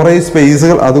 പിന്നെ സ്റ്റോറേജ്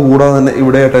സ്പേസുകൾ അതുകൂടാതെ തന്നെ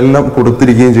ഇവിടെയായിട്ടെല്ലാം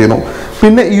കൊടുത്തിരിക്കുകയും ചെയ്യുന്നു.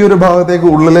 പിന്നെ ഈ ഒരു ഭാഗത്തേക്ക്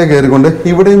ഉള്ളിലേക്ക് കയറിക്കൊണ്ട്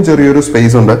ഇവിടെയും ചെറിയൊരു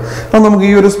സ്പേസ് ഉണ്ട്. അപ്പം നമുക്ക്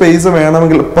ഈ ഒരു സ്പേസ്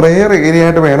വേണമെങ്കിൽ പ്രെയർ ഏരിയ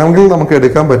ആയിട്ട് വേണമെങ്കിൽ നമുക്ക്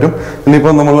എടുക്കാൻ പറ്റും.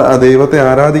 ഇനിയിപ്പോൾ നമ്മൾ ദൈവത്തെ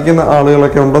ആരാധിക്കുന്ന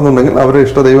ആളുകളൊക്കെ ഉണ്ടെന്നുണ്ടെങ്കിൽ അവരുടെ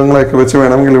ഇഷ്ട ദൈവങ്ങളെയൊക്കെ വെച്ച്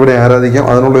വേണമെങ്കിൽ ഇവിടെ ആരാധിക്കാം.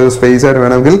 അതിനുള്ള ഒരു സ്പേസ് ആയിട്ട്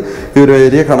വേണമെങ്കിൽ ഈ ഒരു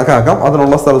ഏരിയ കണക്കാക്കാം.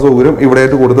 അതിനുള്ള സ്ഥല സൗകര്യം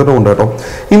ഇവിടെയായിട്ട് കൊടുത്തിട്ടുണ്ട് കേട്ടോ.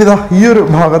 ഇനി ഈ ഒരു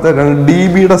ഭാഗത്തായിട്ടാണ്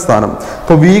DBയുടെ സ്ഥാനം.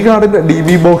 ഇപ്പോൾ V-Guardന്റെ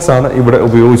DB ബോക്സ് ആണ് ഇവിടെ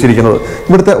ഉപയോഗിച്ചിരിക്കുന്നത്.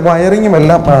 ഇവിടുത്തെ വയറിങ്ങും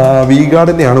എല്ലാം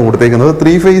V-Guardന്റെയാണ് കൊടുത്തേക്കുന്നത്.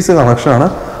 3 ഫേസ് കണക്ഷൻ ആണ്.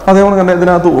 അതേപോലെ തന്നെ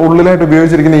ഇതിനകത്ത് ഉള്ളിലായിട്ട്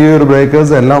ഉപയോഗിച്ചിരിക്കുന്ന ഈ ഒരു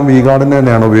ബ്രേക്കേഴ്സ് എല്ലാം V-Guardന്റെ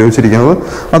തന്നെയാണ് ഉപയോഗിച്ചിരിക്കുന്നത്.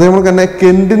 അതേപോലെ തന്നെ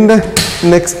കെന്റിന്റെ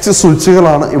നെക്സ്റ്റ്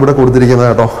സ്വിച്ചുകളാണ് ഇവിടെ കൊടുത്തിരിക്കുന്നത്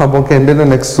കേട്ടോ. അപ്പോൾ കെന്റിന്റെ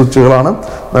നെക്സ്റ്റ് സ്വിച്ചുകളാണ്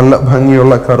നല്ല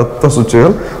ഭംഗിയുള്ള കറുത്ത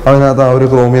സ്വിച്ചുകൾ. അതിനകത്ത് ആ ഒരു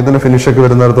ക്രോമിയത്തിന്റെ ഫിനിഷൊക്കെ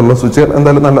വരുന്നിടത്തുള്ള സ്വിച്ചുകൾ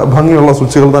എന്തായാലും നല്ല ഭംഗിയുള്ള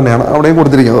സ്വിച്ചുകൾ തന്നെയാണ് അവിടെയും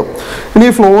കൊടുത്തിരിക്കുന്നത്. ഇനി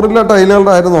ഫ്ലോറിലെ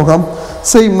ടൈലുകളുടെ ആയിട്ട് നോക്കാം.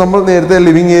 സെയിം നമ്മൾ നേരത്തെ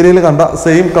ലിവിംഗ് ഏരിയയിൽ കണ്ട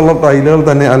സെയിം കളർ ടൈലുകൾ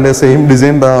തന്നെ, അല്ലെ സെയിം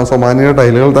ഡിസൈൻ സൊമാനിയുടെ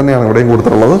ടൈലുകൾ തന്നെയാണ് ഇവിടെയും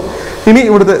കൊടുത്തിട്ടുള്ളത്. ഇനി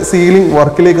ഇവിടുത്തെ സീലിംഗ്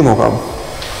വർക്കിലേക്ക് നോക്കാം.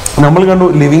 നമ്മൾ കണ്ടു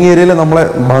ലിവിംഗ് ഏരിയയിൽ നമ്മളെ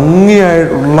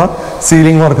ഭംഗിയായിട്ടുള്ള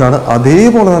സീലിംഗ് വർക്കാണ്.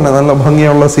 അതേപോലെ തന്നെ നല്ല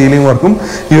ഭംഗിയുള്ള സീലിംഗ് വർക്കും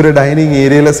ഈ ഒരു ഡൈനിങ്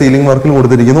ഏരിയയിലെ സീലിംഗ് വർക്കിൽ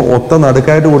കൊടുത്തിരിക്കുന്നു. ഒത്ത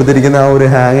നടുക്കായിട്ട് കൊടുത്തിരിക്കുന്ന ആ ഒരു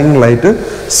ഹാങ്ങിങ് ലൈറ്റ്,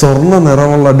 സ്വർണ്ണ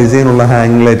നിറമുള്ള ഡിസൈനുള്ള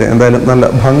ഹാങ്ങിങ് ലൈറ്റ്, എന്തായാലും നല്ല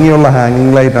ഭംഗിയുള്ള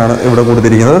ഹാങ്ങിങ് ലൈറ്റ് ആണ് ഇവിടെ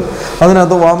കൊടുത്തിരിക്കുന്നത്.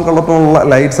 അതിനകത്ത് വാം കളറിലുള്ള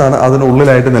ലൈറ്റ്സ് ആണ്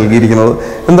അതിനുള്ളിലായിട്ട് നൽകിയിരിക്കുന്നത്.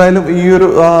 എന്തായാലും ഈ ഒരു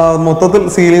മൊത്തത്തിൽ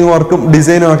സീലിംഗ് വർക്കും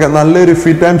ഡിസൈനും ഒക്കെ നല്ലൊരു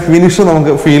ഫിറ്റ് ആൻഡ് ഫിനിഷ്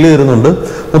നമുക്ക് ഫീൽ ചെയ്യുന്നുണ്ട്.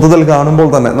 മൊത്തത്തിൽ കാണുമ്പോൾ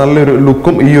തന്നെ നല്ലൊരു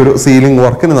ലുക്കും ഈ ഒരു സീലിംഗ്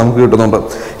വർക്കിന് നമുക്ക് കിട്ടുന്നുണ്ട്.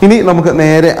 ഇനി നമുക്ക്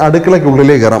നേരെ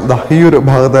അടുക്കളയ്ക്കുള്ളിലേക്ക് കയറാം. ഈ ഒരു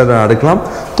ഭാഗത്തായിട്ട് അടുക്കള,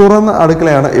 തുറന്ന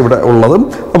അടുക്കളയാണ് ഇവിടെ ഉള്ളത്.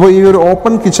 അപ്പോൾ ഈ ഒരു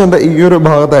ഓപ്പൺ കിച്ചന്റെ ഈ ഒരു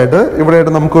ഭാഗത്തായിട്ട്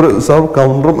ഇവിടെയായിട്ട് നമുക്കൊരു സെർവ്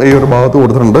കൗണ്ടറും ഈ ഒരു ഭാഗത്ത്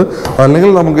കൊടുത്തിട്ടുണ്ട്.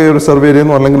 അല്ലെങ്കിൽ നമുക്ക് ഈ ഒരു സെർവ് ഏരിയയും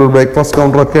അല്ലെങ്കിൽ ഒരു ബ്രേക്ക്ഫാസ്റ്റ്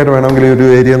കൗണ്ടർ ഒക്കെ ആയിട്ട് വേണമെങ്കിൽ ഈ ഒരു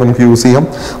ഏരിയ നമുക്ക് യൂസ് ചെയ്യാം.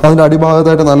 അതിൻ്റെ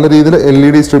അടിഭാഗത്തായിട്ട് നല്ല രീതിയിൽ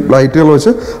LED സ്ട്രിപ്പ് ലൈറ്റുകൾ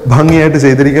വെച്ച് ഭംഗിയായിട്ട്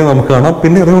ചെയ്തിരിക്കുന്നത് നമുക്ക് കാണാം.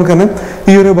 പിന്നെ അതുപോലെ തന്നെ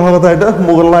ഈ ഒരു ഭാഗത്തായിട്ട്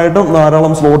മുകളിലായിട്ടും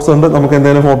ധാരാളം സ്ലോട്ട്സ് ഉണ്ട്. നമുക്ക്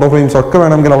എന്തെങ്കിലും ഫോട്ടോ ഫ്രെയിംസ് ഒക്കെ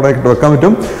വേണമെങ്കിൽ അവിടെ വെക്കാൻ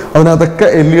പറ്റും. അതിനകത്തൊക്കെ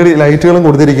LED ലൈറ്റുകളും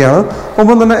കൊടുത്തിരിക്കുകയാണ്.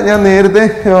 ഒപ്പം തന്നെ ഞാൻ നേരത്തെ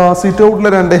സിറ്റ് ഔട്ടിലെ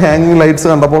 2 ഹാങ്ങിങ് ലൈറ്റ്സ്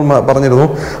കണ്ടപ്പോൾ പറഞ്ഞിരുന്നു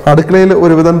അടുക്കളയിൽ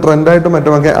ഒരുവിധം ട്രെൻഡായിട്ടും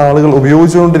മറ്റുമൊക്കെ ആളുകൾ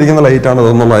ഉപയോഗിച്ചുകൊണ്ടിരിക്കുന്ന ലൈറ്റാണ്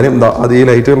ഇതെന്നുള്ള കാര്യം. അത് ഈ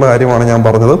ലൈറ്റുകളുടെ കാര്യമാണ് ഞാൻ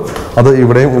പറഞ്ഞത്. അത്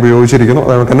ഇവിടെയും ഉപയോഗിച്ചിരിക്കുന്നു.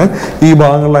 അതുപോലെ തന്നെ ഈ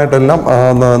ഭാഗങ്ങളിലായിട്ടെല്ലാം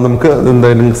നമുക്ക്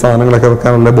എന്തെങ്കിലും സാധനങ്ങളൊക്കെ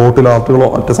വെക്കാനുള്ള ബോട്ടിൽ ആർട്ടുകളോ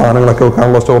മറ്റ് സാധനങ്ങളൊക്കെ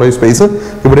വെക്കാനുള്ള സ്റ്റോറേജ് സ്പേസ്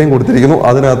ഇവിടെയും കൊടുത്തിരിക്കുന്നു.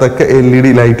 അതിനകത്തൊക്കെ LED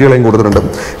ലൈറ്റുകളെയും കൊടുത്തിട്ടുണ്ട്.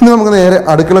 ഇനി നമുക്ക് നേരെ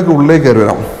അടുക്കളയ്ക്ക് ഉള്ളിലേക്ക് കയറി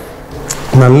വരാം.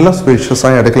 നല്ല സ്പേഷ്യസ്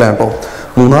ആയ അടുക്കള കേട്ടോ.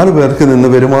 3-4 പേർക്ക് നിന്ന്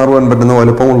പെരുമാറുവാൻ പറ്റുന്ന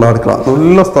വലുപ്പമുള്ള അടുക്കള,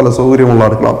 നല്ല സ്ഥല സൗകര്യമുള്ള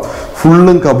അടുക്കള.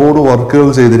 ഫുള്ളും കബോർഡ് വർക്കുകൾ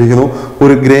ചെയ്തിരിക്കുന്നു.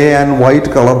 ഒരു ഗ്രേ ആൻഡ്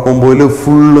വൈറ്റ് കളർ കോമ്പോയിൽ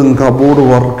ഫുള്ളും കബോർഡ്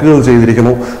വർക്കുകൾ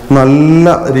ചെയ്തിരിക്കുന്നു.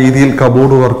 നല്ല രീതിയിൽ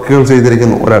കബോർഡ് വർക്കുകൾ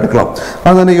ചെയ്തിരിക്കുന്നു ഒരു അടുക്കള.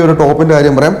 അങ്ങനെ ഈ ഒരു ടോപ്പിന്റെ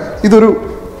കാര്യം പറയാം. ഇതൊരു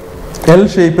L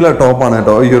ഷേപ്പിലെ ടോപ്പാണ്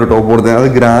കേട്ടോ. ഈ ഒരു ടോപ്പ്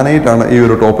കൊടുത്തിരിക്കുന്നത് അത് ഗ്രാനൈറ്റ് ആണ് ഈ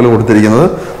ഒരു ടോപ്പിൽ കൊടുത്തിരിക്കുന്നത്.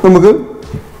 നമുക്ക്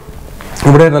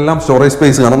ഇവിടെയെല്ലാം സ്റ്റോറേജ്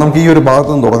സ്പേസ് കാണാം. നമുക്ക് ഈ ഒരു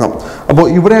ഭാഗത്ത് നിന്ന് തുടങ്ങാം. അപ്പോൾ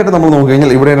ഇവിടെയായിട്ട് നമ്മൾ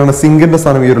നോക്കിക്കഴിഞ്ഞാൽ ഇവിടെയാണ് സിങ്കിന്റെ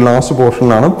സ്ഥാനം. ഈ ഒരു ലാസ്റ്റ്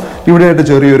പോർഷനിലാണ്. ഇവിടെയായിട്ട്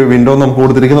ചെറിയൊരു വിൻഡോ നമുക്ക്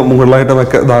കൊടുത്തിരിക്കുന്നു.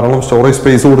 മുകളിലായിട്ടുമൊക്കെ ധാരാളം സ്റ്റോറേജ്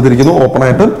സ്പേസ് കൊടുത്തിരിക്കുന്നു ഓപ്പൺ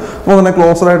ആയിട്ട്. അപ്പോൾ തന്നെ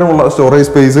ക്ലോസ്ഡ് ആയിട്ടുമുള്ള സ്റ്റോറേജ്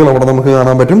സ്പേസുകൾ അവിടെ നമുക്ക്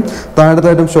കാണാൻ പറ്റും.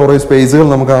 താഴത്തായിട്ടും സ്റ്റോറേജ് സ്പേസുകൾ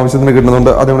നമുക്ക് ആവശ്യത്തിന്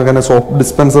കിട്ടുന്നുണ്ട്. അതുകൊണ്ട് തന്നെ സോപ്പ്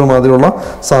ഡിസ്പെൻസർ മാതിരിയുള്ള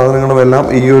സാധനങ്ങളും എല്ലാം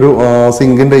ഈ ഒരു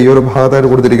സിങ്കിന്റെ ഈ ഒരു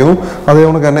ഭാഗത്തായിട്ട് കൊടുത്തിരിക്കുന്നു.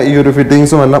 അതേപോലെ തന്നെ ഈ ഒരു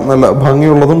ഫിറ്റിംഗ്സും എല്ലാം നല്ല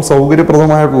ഭംഗിയുള്ളതും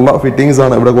സൗകര്യപ്രദമായിട്ടുള്ള ഫിറ്റിംഗ്സ്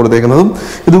ആണ് ഇവിടെ കൊടുത്തേക്കുന്നതും.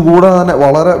 ഇതുകൂടാതെ തന്നെ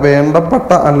വളരെ വേണ്ടപ്പെട്ട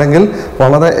അല്ലെങ്കിൽ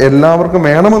വളരെ എല്ലാവർക്കും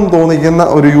വേണമെന്ന് തോന്നിക്കുന്ന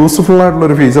ഒരു യൂസ്ഫുൾ ആയിട്ടുള്ള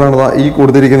ഒരു ഫീച്ചറാണ് ഈ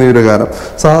കൊടുത്തിരിക്കുന്ന ഈ ഒരു കാര്യം.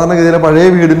 സാധാരണഗതിയിലെ പഴയ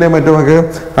വീടിന്റെ മറ്റുമൊക്കെ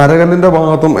അരകല്ലിന്റെ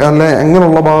ഭാഗത്തും അല്ലെ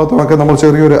അങ്ങനെയുള്ള ഭാഗത്തുമൊക്കെ നമ്മൾ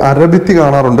ചെറിയൊരു അരഭിത്തി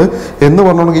കാണാറുണ്ട്. എന്ന്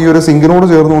പറഞ്ഞുകൊണ്ട് ഈ ഒരു സിങ്കിനോട്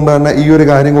ചേർന്നുകൊണ്ട് തന്നെ ഈ ഒരു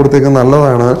കാര്യം കൊടുത്തേക്കുന്നത്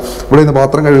നല്ലതാണ്. ഇവിടെ നിന്ന്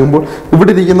പാത്രം കഴുകുമ്പോൾ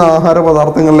ഇവിടെ ഇരിക്കുന്ന ആഹാര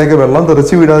പദാർത്ഥങ്ങളിലേക്ക് വെള്ളം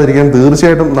തെറിച്ചു വീഴാതിരിക്കാൻ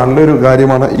തീർച്ചയായിട്ടും നല്ലൊരു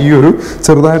കാര്യമാണ് ഈ ഒരു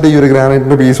ചെറുതായിട്ട് ഈ ഒരു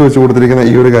ഗ്രാനൈറ്റിന്റെ പീസ് വെച്ച് കൊടുത്തിരിക്കുന്ന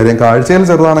ഈ ഒരു കാര്യം. കാഴ്ചയിൽ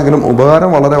ചെറുതാണെങ്കിലും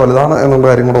ഉപകാരം വളരെ വലുതാണ് എന്നുള്ള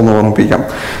കാര്യം കൂടെ ഒന്ന് ഓർമ്മിപ്പിക്കാം.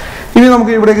 ഇനി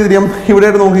നമുക്ക് ഇവിടേക്ക് തിരിയാം.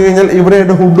 ഇവിടെയായിട്ട് നോക്കിക്കഴിഞ്ഞാൽ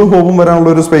ഇവിടെയായിട്ട് ഹുഡും ഹോബും വരാനുള്ള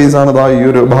ഒരു സ്പേസ് ആണ് ഈ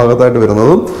ഒരു ഭാഗത്തായിട്ട്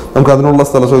വരുന്നത്. നമുക്ക് അതിനുള്ള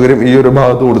സ്ഥല സൗകര്യം ഈ ഒരു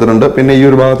ഭാഗത്ത് കൊടുത്തിട്ടുണ്ട്. പിന്നെ ഈ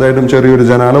ഒരു ഭാഗത്തായിട്ടും ചെറിയൊരു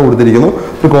ജനാല കൊടുത്തിരിക്കുന്നു.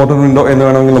 ഒരു കോട്ടൺ വിൻഡോ എന്ന്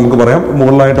വേണമെങ്കിൽ നമുക്ക് പറയാം.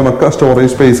 മുകളിലായിട്ടും ഒക്കെ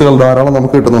സ്റ്റോറേജ് സ്പേസുകൾ ധാരാളം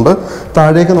നമുക്ക് കിട്ടുന്നുണ്ട്.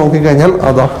 താഴേക്ക് നോക്കിക്കഴിഞ്ഞാൽ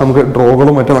നമുക്ക്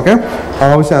ഡ്രോകളും മറ്റുമൊക്കെ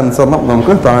ആവശ്യാനുസരണം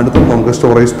നമുക്ക് താഴത്തും നമുക്ക്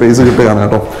സ്റ്റോറേജ് സ്പേസ് കിട്ടുകയാണ്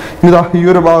കേട്ടോ. ഇനി ഈ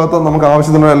ഒരു ഭാഗത്ത് നമുക്ക്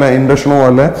ആവശ്യത്തിനുള്ള അല്ല ഇൻഡക്ഷനോ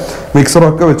അല്ലെ മിക്സറോ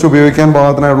ഒക്കെ വെച്ച് ഉപയോഗിക്കാൻ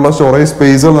പാകത്തിനായിട്ടുള്ള സ്റ്റോറേജ്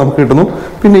സ്പേസുകൾ നമുക്ക് കിട്ടുന്നു.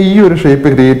 പിന്നെ ഈ ഒരു ഷേപ്പ്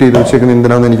ക്രിയേറ്റ് ചെയ്ത് വെച്ചേക്കുന്നത്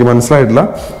എന്തിനാണെന്ന് എനിക്ക് മനസ്സിലായിട്ടില്ല.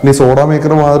 ഇനി സോഡ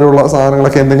മേക്കർ മാതിരിയുള്ള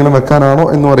സാധനങ്ങളൊക്കെ എന്തെങ്കിലും വെക്കാനാണോ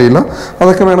എന്നും അറിയില്ല.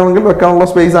 അതൊക്കെ വേണമെങ്കിൽ വെക്കാനുള്ള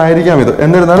സ്പേസ് ആയിരിക്കാം ഇത്.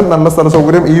 എന്നിരുന്നാലും നല്ല സ്ഥല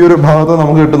സൗകര്യം ഈ ഒരു ഭാഗത്ത്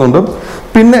നമുക്ക് കിട്ടുന്നുണ്ട്.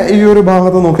 പിന്നെ ഈ ഒരു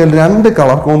ഭാഗത്ത് നോക്കിയാൽ 2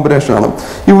 കളർ കോമ്പിനേഷൻ ആണ്.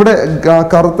 ഇവിടെ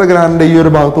കറുത്ത ഗ്രാൻഡ് ഈ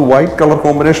ഒരു ഭാഗത്ത് വൈറ്റ് കളർ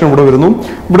കോമ്പിനേഷൻ ഇവിടെ വരുന്നു.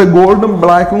 ഇവിടെ ഗോൾഡും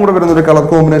ബ്ലാക്കും കൂടെ വരുന്ന ഒരു കളർ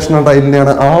കോമ്പിനേഷൻ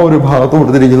ടൈലിനെയാണ് ആ ഒരു ഭാഗത്ത്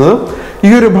കൊടുത്തിരിക്കുന്നത്.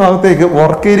 ഈ ഒരു ഭാഗത്തേക്ക്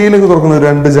വർക്ക് ഏരിയയിലേക്ക് തുറക്കുന്ന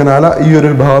 2 ജനാല ഈ ഒരു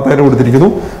ഭാഗത്തായിട്ട് കൊടുത്തിരിക്കുന്നു.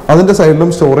 അതിന്റെ സൈഡിലും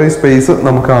സ്റ്റോറേജ് സ്പേസ്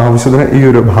നമുക്ക് ആവശ്യത്തിന് ഈ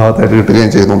ഒരു ഭാഗത്തായിട്ട്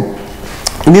കിട്ടുകയും ചെയ്യുന്നു.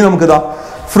 ഇനി നമുക്കിതാ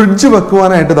ഫ്രിഡ്ജ്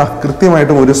വെക്കുവാനായിട്ട്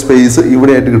കൃത്യമായിട്ടും ഒരു സ്പേസ്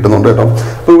ഇവിടെയായിട്ട് കിട്ടുന്നുണ്ട് കേട്ടോ.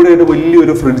 അപ്പോൾ ഇവിടെയായിട്ട്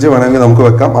വലിയൊരു ഫ്രിഡ്ജ് വേണമെങ്കിൽ നമുക്ക്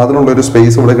വെക്കാം. അതിനുള്ള ഒരു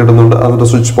സ്പേസ് ഇവിടെ കിട്ടുന്നുണ്ട്. അതിൻ്റെ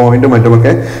സ്വിച്ച് പോയിന്റും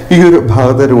മറ്റുമൊക്കെ ഈ ഒരു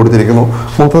ഭാഗത്തായിട്ട് കൊടുത്തിരിക്കുന്നു.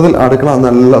 മൊത്തത്തിൽ അടുക്കള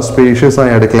നല്ല സ്പേഷ്യസ്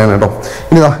ആയ അടുക്കളയാണ് കേട്ടോ.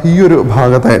 ഇനി ഈ ഒരു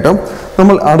ഭാഗത്തായിട്ട്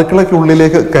നമ്മൾ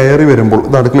അടുക്കളയ്ക്കുള്ളിലേക്ക് കയറി വരുമ്പോൾ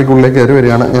ഇത് അടുക്കളയ്ക്കുള്ളിലേക്ക് കയറി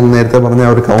വരികയാണ്. ഞാൻ നേരത്തെ പറഞ്ഞ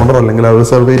ആ ഒരു കൗണ്ടർ അല്ലെങ്കിൽ ആ ഒരു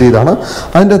സർവേ ചെയ്താണ്.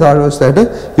 അതിൻ്റെ താഴ്വശത്തായിട്ട്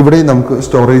ഇവിടെയും നമുക്ക്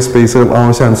സ്റ്റോറേജ് സ്പേസുകൾ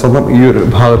ആവശ്യാനുസരണം ഈ ഒരു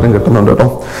ഭാഗത്തും കിട്ടുന്നുണ്ട് കേട്ടോ.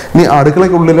 ഇനി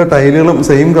അടുക്കളയ്ക്കുള്ളിലെ ടൈലുകളും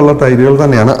സെയിം കളർ ടൈലുകൾ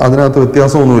തന്നെയാണ്. അതിനകത്ത്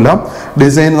വ്യത്യാസമൊന്നുമില്ല.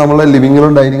 ഡിസൈൻ നമ്മളെ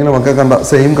ലിവിങ്ങിലും ഡൈനിങ്ങിലും ഒക്കെ കണ്ട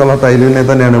സെയിം കളർ ടൈലുകളെ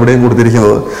തന്നെയാണ് ഇവിടെയും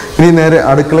കൊടുത്തിരിക്കുന്നത്. ഇനി നേരെ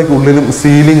അടുക്കളയ്ക്കുള്ളിലും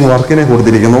സീലിംഗ് വർക്കിനെ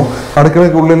കൊടുത്തിരിക്കുന്നു.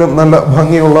 അടുക്കളയ്ക്കുള്ളിലും നല്ല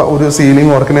ഭംഗിയുള്ള ഒരു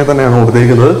സീലിംഗ് വർക്കിനെ തന്നെയാണ്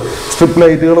കൊടുത്തിരിക്കുന്നത്. സ്ട്രിപ്പ്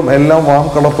ലൈറ്റുകളും എല്ലാം വാം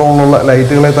കളർ ടോണിലുള്ള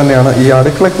ലൈറ്റുകളെ തന്നെയാണ് ഈ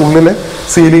അടുക്കളയ്ക്കുള്ളിലെ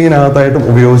സീലിങ്ങിനകത്തായിട്ടും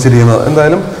ഉപയോഗിച്ചിരിക്കുന്നത്.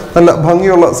 എന്തായാലും നല്ല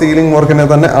ഭംഗിയുള്ള സീലിംഗ് വർക്കിനെ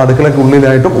തന്നെ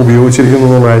അടുക്കളയ്ക്കുള്ളിലായിട്ടും ഉപയോഗിച്ചിരിക്കുന്നു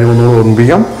എന്നുള്ള കാര്യം ഒന്നുകൂടെ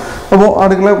ഓർമ്മിപ്പിക്കാം. അപ്പോൾ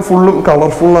അടുക്കള ഫുള്ളും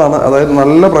കളർഫുള്ളാണ്. അതായത്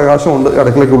നല്ല പ്രകാശമുണ്ട്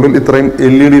അടുക്കളയ്ക്കുള്ളിൽ ഇത്രയും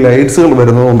LED ലൈറ്റ്സുകൾ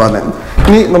വരുന്നതുകൊണ്ട് തന്നെ.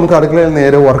 ഇനി നമുക്ക് അടുക്കളയിൽ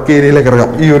നേരെ വർക്ക് ഏരിയയിലേക്ക് ഇറങ്ങാം.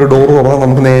 ഈ ഒരു ഡോർ തുറന്നാൽ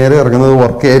നമുക്ക് നേരെ ഇറങ്ങുന്നത്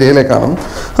വർക്ക് ഏരിയയിലേക്കാണ്.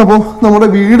 അപ്പോൾ നമ്മുടെ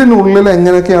വീടിനുള്ളിൽ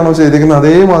എങ്ങനെയൊക്കെയാണോ ചെയ്തിരിക്കുന്നത്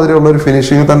അതേമാതിരിയുള്ള ഒരു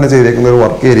ഫിനിഷിങ് തന്നെ ചെയ്തിരിക്കുന്ന ഒരു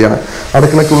വർക്ക് ഏരിയയാണ്.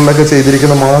 അടുക്കളയ്ക്കുള്ളിലൊക്കെ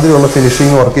ചെയ്തിരിക്കുന്ന മാതിരിയുള്ള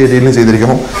ഫിനിഷിങ് വർക്ക് ഏരിയയിലും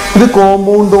ചെയ്തിരിക്കുന്നു. ഇത്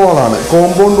കോമ്പൗണ്ട് വാളാണ്.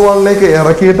 കോമ്പൗണ്ട് വാളിലേക്ക്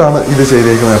ഇറക്കിയിട്ടാണ് ഇത്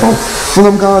ചെയ്തിരിക്കുന്നത് കേട്ടോ. അപ്പോൾ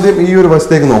നമുക്ക് ആദ്യം ഈ ഒരു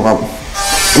വശത്തേക്ക് നോക്കാം.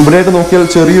 ഇവിടെയായിട്ട് നോക്കിയാൽ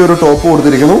ചെറിയൊരു ടോപ്പ്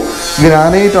കൊടുത്തിരിക്കുന്നു.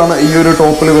 ഗ്രാനൈറ്റ് ആണ് ഈ ഒരു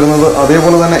ടോപ്പിൽ വരുന്നത്.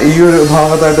 അതേപോലെ തന്നെ ഈ ഒരു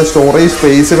ഭാഗത്തായിട്ട് സ്റ്റോറേജ്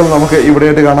സ്പേസുകൾ നമുക്ക്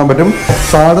ഇവിടെയായിട്ട് കാണാൻ പറ്റും.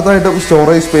 താഴത്തായിട്ടും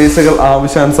സ്റ്റോറേജ് സ്പേസുകൾ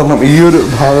ആവശ്യാനുസരണം ഈ ഒരു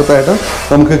ഭാഗത്തായിട്ട്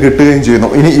നമുക്ക് കിട്ടുകയും ചെയ്യുന്നു.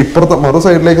 ഇനി ഇപ്പുറത്തെ മറു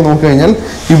സൈഡിലേക്ക് നോക്കിക്കഴിഞ്ഞാൽ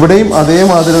ഇവിടെയും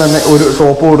അതേമാതിരി തന്നെ ഒരു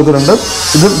ടോപ്പ് കൊടുത്തിട്ടുണ്ട്.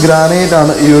 ഇത് ഗ്രാനൈറ്റ്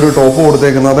ആണ് ഈ ഒരു ടോപ്പ്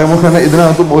കൊടുത്തേക്കുന്നത്. അതേപോലെ തന്നെ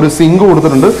ഇതിനകത്തും ഒരു സിങ്ക്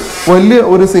കൊടുത്തിട്ടുണ്ട്. വലിയ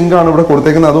ഒരു സിങ്കാണ് ഇവിടെ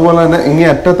കൊടുത്തേക്കുന്നത്. അതുപോലെ തന്നെ ഇങ്ങനെ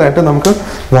അറ്റത്തായിട്ട് നമുക്ക്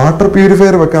വാട്ടർ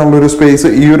പ്യൂരിഫയർ വെക്കാനുള്ള ഒരു സ്പേസ്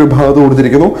ഈ ഒരു ഭാഗത്ത്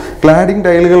കൊടുത്തിരിക്കുന്നു. ക്ലാഡിംഗ്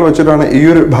ടൈലുകൾ വെച്ചിട്ടാണ് ഈ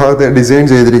ഒരു ഭാഗത്തെ ഡിസൈൻ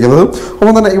ചെയ്തിരിക്കുന്നത്.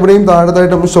 ഒപ്പം തന്നെ ഇവിടെയും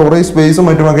താഴത്തായിട്ടും സ്റ്റോറേജ് സ്പേസും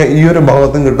മറ്റുമൊക്കെ ഈ ഒരു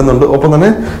ഭാഗത്തും കിട്ടുന്നുണ്ട്. ഒപ്പം തന്നെ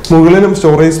മുകളിലും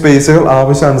സ്റ്റോറേജ് സ്പേസുകൾ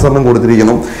ആവശ്യാനുസരണം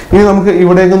കൊടുത്തിരിക്കുന്നു. ഇനി നമുക്ക്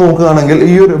ഇവിടേക്ക് നോക്കുകയാണെങ്കിൽ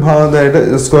ഈ ഒരു ഭാഗത്തായിട്ട്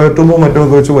സ്ക്വയർ ട്യൂബും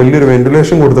മറ്റുമൊക്കെ വെച്ച് വലിയൊരു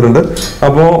വെന്റിലേഷൻ കൊടുത്തിട്ടുണ്ട്.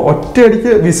 അപ്പോൾ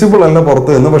ഒറ്റയടിക്ക് വിസിബിൾ അല്ല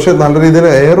പുറത്ത് നിന്ന്, പക്ഷേ നല്ല രീതിയിൽ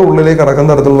എയർ ഉള്ളിലേക്ക് കടക്കുന്ന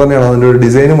തരത്തിൽ തന്നെയാണ് അതിൻ്റെ ഒരു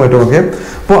ഡിസൈനും മറ്റുമൊക്കെ.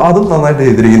 അപ്പോൾ അതും നന്നായിട്ട്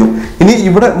ചെയ്തിരിക്കുന്നു. ഇനി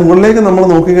ഇവിടെ മുകളിലേക്ക് നമ്മൾ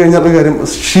നോക്കിക്കഴിഞ്ഞാൽ ഒരു കാര്യം,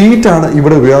 ഷീറ്റാണ്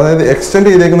ഇവിടെ ഉപയോഗം. അതായത് എക്സ്റ്റെൻഡ്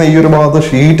ചെയ്തേക്കുന്ന ഈ ഒരു ഭാഗത്ത്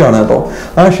ഷീറ്റാണ് കേട്ടോ.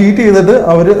 ആ ഷീറ്റ് ചെയ്തിട്ട്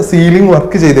അവർ സീലിംഗ്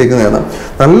വർക്ക് ചെയ്തേക്കുന്നതാണ്.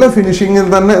 നല്ല ഫിനിഷിങ്ങിൽ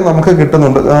തന്നെ നമുക്ക്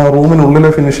കിട്ടുന്നുണ്ട്. ആ റൂമിനുള്ളിലെ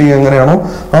ഫിനിഷിങ് എങ്ങനെയാണോ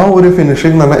ആ ഒരു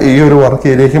ഫിനിഷിങ് തന്നെ ഈ ഒരു വർക്ക്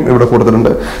ഏരിയയ്ക്കും ഇവിടെ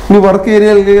കൊടുത്തിട്ടുണ്ട്. ഇനി വർക്ക്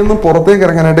ഏരിയയിൽ നിന്ന് പുറത്തേക്ക്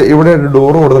ഇറങ്ങാനായിട്ട് ഇവിടെ ഒരു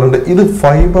ഡോർ കൊടുത്തിട്ടുണ്ട്. ഇത്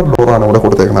ഫൈബർ ഡോറാണ് ഇവിടെ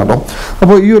കൊടുത്തേക്കുന്നത് കേട്ടോ.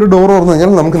 അപ്പോൾ ഈ ഒരു ഡോർ തുറന്നു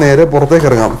കഴിഞ്ഞാൽ നമുക്ക് നേരെ പുറത്തേക്ക്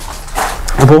ഇറങ്ങാം.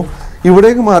 അപ്പോൾ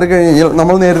ഇവിടേക്ക് മാറിക്കഴിഞ്ഞാൽ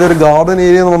നമ്മൾ നേരത്തെ ഒരു ഗാർഡൻ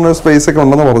ഏരിയ എന്ന് പറഞ്ഞൊരു സ്പേസ് ഒക്കെ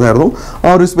ഉണ്ടെന്ന് പറഞ്ഞായിരുന്നു. ആ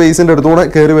ഒരു സ്പേസിൻ്റെ അടുത്തൂടെ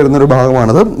കയറി വരുന്നൊരു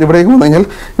ഭാഗമാണിത്. ഇവിടേക്ക് വന്നു കഴിഞ്ഞാൽ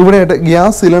ഇവിടെയായിട്ട്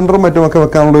ഗ്യാസ് സിലിണ്ടറും മറ്റുമൊക്കെ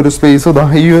വെക്കാനുള്ള ഒരു സ്പേസ്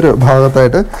ഈ ഒരു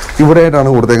ഭാഗത്തായിട്ട് ഇവിടെയായിട്ടാണ്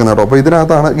കൊടുത്തേക്കുന്നത് കേട്ടോ. അപ്പോൾ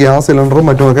ഇതിനകത്താണ് ഗ്യാസ് സിലിണ്ടറും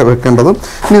മറ്റുമൊക്കെ വെക്കേണ്ടത്.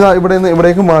 ഇനി ഇവിടെ നിന്ന്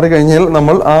ഇവിടേക്ക് മാറിക്കഴിഞ്ഞാൽ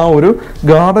നമ്മൾ ആ ഒരു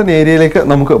ഗാർഡൻ ഏരിയയിലേക്ക്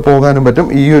നമുക്ക് പോകാനും പറ്റും.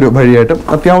 ഈ ഒരു വഴിയായിട്ട്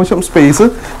അത്യാവശ്യം സ്പേസ്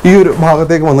ഈ ഒരു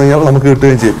ഭാഗത്തേക്ക് വന്നു കഴിഞ്ഞാൽ നമുക്ക്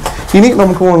കിട്ടുകയും ചെയ്യും. ഇനി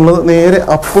നമുക്ക് ഉള്ളത് നേരെ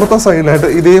അപ്പുറത്തെ സൈഡിലായിട്ട്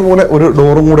ഇതേപോലെ ഒരു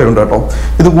ഡോറും കൂടെ ഉണ്ട് കേട്ടോ.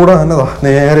 ഇത് കൂടാതെ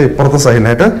നേരെ ഇപ്പുറത്തെ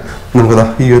സൈഡിലായിട്ട് നമുക്ക്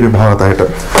ഈ ഒരു ഭാഗത്തായിട്ട്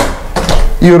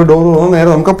ഈ ഒരു ഡോർ വന്ന് നേരെ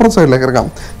നമുക്ക് അപ്പുറത്തെ സൈഡിലേക്ക് ഇറങ്ങാം.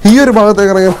 ഈ ഒരു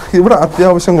ഭാഗത്തേക്ക് ഇറങ്ങാം. ഇവിടെ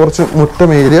അത്യാവശ്യം കുറച്ച്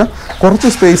മുറ്റം ഏരിയ,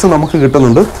 കുറച്ച് സ്പേസ് നമുക്ക്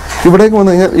കിട്ടുന്നുണ്ട്. ഇവിടേക്ക്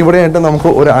വന്നു കഴിഞ്ഞാൽ ഇവിടെയായിട്ട് നമുക്ക്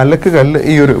ഒരു അലക്ക് കല്ല്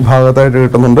ഈ ഒരു ഭാഗത്തായിട്ട്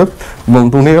കിട്ടുന്നുണ്ട്.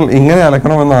 തുണികൾ ഇങ്ങനെ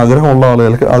അലക്കണമെന്ന് ആഗ്രഹമുള്ള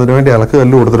ആളുകൾക്ക് അതിനുവേണ്ടി അലക്ക്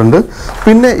കല്ല് കൊടുത്തിട്ടുണ്ട്.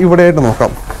 പിന്നെ ഇവിടെയായിട്ട്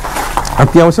നോക്കാം,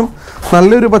 അത്യാവശ്യം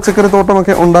നല്ലൊരു പച്ചക്കറി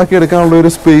തോട്ടമൊക്കെ ഉണ്ടാക്കിയെടുക്കാനുള്ള ഒരു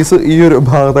സ്പേസ് ഈ ഒരു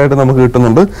ഭാഗത്തായിട്ട് നമുക്ക്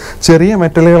കിട്ടുന്നുണ്ട്. ചെറിയ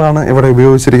മെറ്റലുകളാണ് ഇവിടെ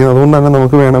ഉപയോഗിച്ചിരിക്കുന്നത്. അതുകൊണ്ട് തന്നെ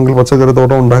നമുക്ക് വേണമെങ്കിൽ പച്ചക്കറി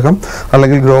തോട്ടം ഉണ്ടാക്കാം.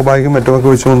 അല്ലെങ്കിൽ ഗ്രോ ബാഗും മറ്റുമൊക്കെ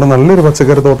വെച്ചുകൊണ്ട് നല്ലൊരു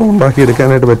പച്ചക്കറി തോട്ടം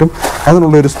ഉണ്ടാക്കിയെടുക്കാനായിട്ട് പറ്റും.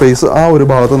 അതിനുള്ളൊരു സ്പേസ് ആ ഒരു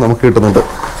ഭാഗത്ത് നമുക്ക് കിട്ടുന്നുണ്ട്.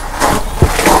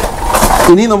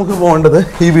 ഇനി നമുക്ക് പോകേണ്ടത്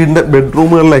ഈ വീടിൻ്റെ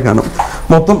ബെഡ്റൂമുകളിലേക്കാണ്.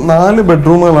 മൊത്തം 4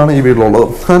 ബെഡ്റൂമുകളാണ് ഈ വീട്ടിലുള്ളത്.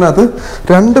 അതിനകത്ത്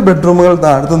 2 ബെഡ്റൂമുകൾ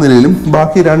താഴത്തെ നിലയിലും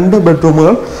ബാക്കി 2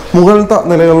 ബെഡ്റൂമുകൾ മുകളിലത്തെ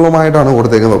നിലകളിലുമായിട്ടാണ്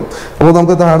കൊടുത്തേക്കുന്നത്. അപ്പോൾ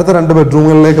നമുക്ക് താഴത്തെ 2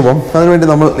 ബെഡ്റൂമുകളിലേക്ക് പോകാം. അതിനുവേണ്ടി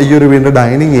നമ്മൾ ഈ ഒരു വീടിൻ്റെ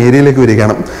ഡൈനിങ് ഏരിയയിലേക്ക്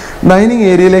വരികയാണ്. ഡൈനിങ്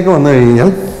ഏരിയയിലേക്ക് വന്നു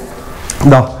കഴിഞ്ഞാൽ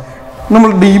നമ്മൾ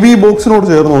DB ബോക്സിനോട്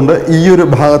ചേർന്നുകൊണ്ട് ഈ ഒരു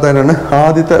ഭാഗത്തായിട്ടാണ്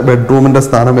ആദ്യത്തെ ബെഡ്റൂമിൻ്റെ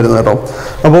സ്ഥാനം വരുന്നത് കേട്ടോ.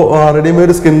 അപ്പോൾ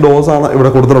റെഡിമെയ്ഡ് സ്കിൻ ഡോസ് ആണ്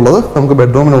ഇവിടെ കൊടുത്തിട്ടുള്ളത്. നമുക്ക്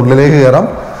ബെഡ്റൂമിനുള്ളിലേക്ക് കയറാം.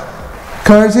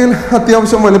 കാഴ്ചയിൽ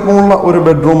അത്യാവശ്യം വലിപ്പമുള്ള ഒരു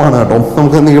ബെഡ്റൂമാണ് കേട്ടോ.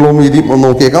 നമുക്ക് നീളവും വീതിയും ഒന്ന്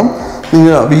നോക്കിയേക്കാം.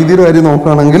 വീതിയുടെ കാര്യം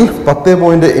നോക്കുകയാണെങ്കിൽ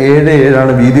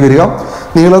 10.77 വീതി വരിക.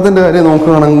 നീളത്തിൻ്റെ കാര്യം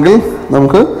നോക്കുകയാണെങ്കിൽ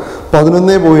നമുക്ക്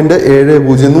 11.70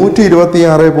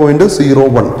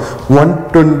 126.01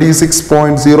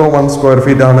 126.01 സ്ക്വയർ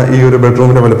ഫീറ്റ് ആണ് ഈ ഒരു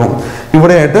ബെഡ്റൂമിന്റെ വലിപ്പം.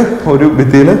 ഇവിടെയായിട്ട് ഒരു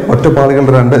ഭിത്തിയിൽ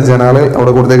ഒറ്റപ്പാളികളുടെ 2 ജനാലകൾ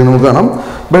അവിടെ കൊടുത്തേക്ക് നമുക്ക് കാണാം.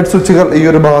 ബെഡ് സ്വിച്ചുകൾ ഈ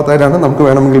ഒരു ഭാഗത്തായിട്ടാണ്. നമുക്ക്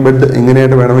വേണമെങ്കിൽ ബെഡ്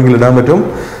ഇങ്ങനെയായിട്ട് വേണമെങ്കിൽ ഇടാൻ പറ്റും.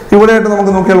 ഇവിടെയായിട്ട്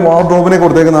നമുക്ക് നോക്കിയാൽ വാർഡ്രോബിനെ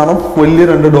കൊടുത്തേക്കുന്നതാണ്. വലിയ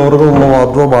 2 ഡോറുകളുള്ള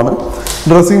വാർഡ്രോബാണ്.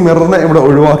 ഡ്രസ്സിംഗ് മിററിനെ ഇവിടെ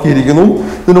ഒഴിവാക്കിയിരിക്കുന്നു.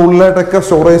 ഇതിനുള്ളിലായിട്ടൊക്കെ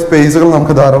സ്റ്റോറേജ് സ്പേസുകൾ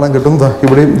നമുക്ക് ധാരാളം കിട്ടും.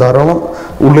 ഇവിടെയും ധാരാളം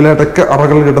ഉള്ളിലായിട്ടൊക്കെ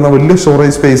അറകൾ കിട്ടുന്ന വലിയ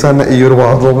സ്റ്റോറേജ് സ്പേസ് തന്നെ ഈ ഒരു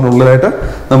വാർഡ്രോബിനുള്ളിലായിട്ട്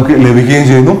നമുക്ക് ലഭിക്കുകയും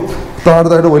ചെയ്യുന്നു.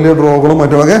 താഴത്തായിട്ട് വലിയ ഡ്രോകളും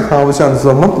മറ്റുമൊക്കെ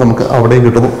ആവശ്യാനുസരണം നമുക്ക് അവിടെയും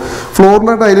കിട്ടുന്നു.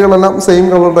 ഫ്ലോറിലെ ടൈലുകളെല്ലാം സെയിം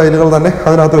കളർ ടൈലുകൾ തന്നെ,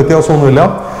 അതിനകത്ത് വ്യത്യാസമൊന്നുമില്ല.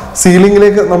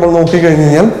 സീലിംഗിലേക്ക് നമ്മൾ നോക്കിക്കഴിഞ്ഞ്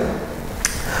കഴിഞ്ഞാൽ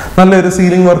നല്ലൊരു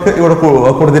സീലിംഗ് വർക്ക് ഇവിടെ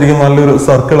കൊടുത്തിരിക്കുന്ന നല്ലൊരു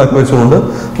സർക്കിളൊക്കെ വെച്ചുകൊണ്ട്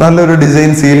നല്ലൊരു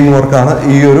ഡിസൈൻ സീലിംഗ് വർക്കാണ്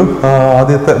ഈ ഒരു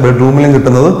ആദ്യത്തെ ബെഡ്റൂമിലും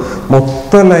കിട്ടുന്നത്.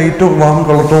 മൊത്തം ലൈറ്റും വാം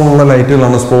കളർ ടോണുള്ള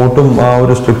ലൈറ്റുകളാണ്. സ്പോട്ടും ആ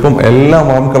ഒരു സ്ട്രിപ്പും എല്ലാം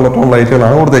വാം കളർ ടോൺ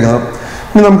ലൈറ്റുകളാണ് കൊടുത്തേക്കുന്നത്.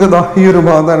 ഇനി നമുക്ക് ഈ ഒരു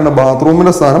ഭാഗത്താണ്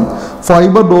ബാത്റൂമിന്റെ സ്ഥാനം.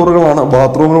 ഫൈബർ ഡോറുകളാണ്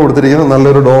ബാത്റൂമിന് കൊടുത്തിരിക്കുന്നത്.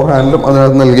 നല്ലൊരു ഡോർ ഹാൻഡിലും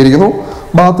അതിനകത്ത് നൽകിയിരിക്കുന്നു.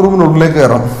 ബാത്റൂമിനുള്ളിലേക്ക്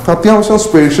കയറാം. അത്യാവശ്യം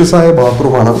സ്പേഷ്യസ് ആയ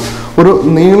ബാത്റൂമാണ്. ഒരു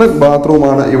നീളൻ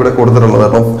ബാത്റൂമാണ് ഇവിടെ കൊടുത്തിട്ടുള്ളത്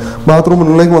കേട്ടോ.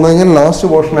 ബാത്റൂമിനുള്ളിലേക്ക് വന്നു കഴിഞ്ഞാൽ ലാസ്റ്റ്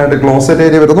പോർഷനായിട്ട് ക്ലോസറ്റ്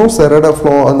ഏരിയ വരുന്നു. സെറയുടെ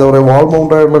എന്താ പറയുക വാൾ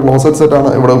മൗണ്ട് ആയിട്ടുള്ള ക്ലോസറ്റ് സെറ്റ് ആണ്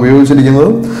ഇവിടെ ഉപയോഗിച്ചിരിക്കുന്നത്.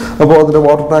 അപ്പോൾ അതിന്റെ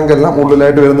വാട്ടർ ടാങ്ക് എല്ലാം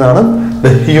ഉള്ളിലായിട്ട് വരുന്നതാണ്.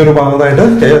 ഈ ഒരു ഭാഗത്തായിട്ട്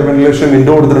എയർ വെന്റിലേഷൻ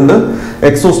വിൻഡോ കൊടുത്തിട്ടുണ്ട്.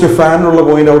 എക്സോസ്റ്റ് ഫാനുള്ള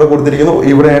പോയിന്റ് അവിടെ കൊടുത്തിരിക്കുന്നു.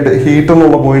 ഇവിടെയായിട്ട്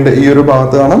ഹീറ്ററിനുള്ള പോയിന്റ് ഈ ഒരു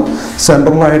ഭാഗത്ത് കാണാം.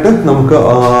 സെൻട്രലായിട്ട് നമുക്ക്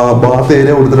ബാത്ത്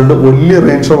ഏരിയ കൊടുത്തിട്ടുണ്ട്. വലിയ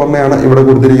റെയിൻ ഷവറിനെയാണ് ഇവിടെ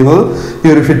കൊടുത്തിരിക്കുന്നത്. ഈ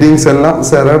ഒരു ഫിറ്റിംഗ്സ് എല്ലാം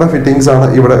സെറയുടെ ഫിറ്റിംഗ്സ് ആണ്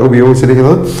ഇവിടെ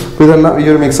ഉപയോഗിച്ചിരിക്കുന്നത്. ഇതെല്ലാം ഈ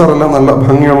ഒരു മിക്സർ എല്ലാം നല്ല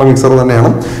ഭംഗിയുള്ള മിക്സർ തന്നെയാണ്.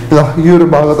 ഇതാ ഈ ഒരു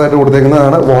ഭാഗത്തായിട്ട്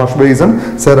കൊടുത്തേക്കുന്നതാണ് വാഷ് ബേസൺ.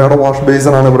 സെറയുടെ വാഷ്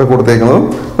ബേസൺ ആണ് ഇവിടെ കൊടുത്തേക്കുന്നത്.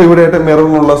 അപ്പോൾ ഇവിടെയായിട്ട്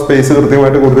മിററിനുള്ള സ്പേസ്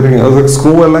കൃത്യമായിട്ട് കൊടുത്തിരിക്കുന്നത്.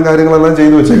 സ്ക്രൂ എല്ലാം കാര്യങ്ങളെല്ലാം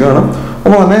ചെയ്ത് വെച്ചേക്കാണ്.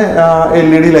 അപ്പോൾ തന്നെ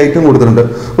LED ലൈറ്റും കൊടുത്തിട്ടുണ്ട്.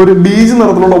 ഒരു ബീജ്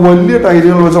നിറത്തിലുള്ള വലിയ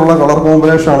ടൈലുകൾ വെച്ചുള്ള കളർ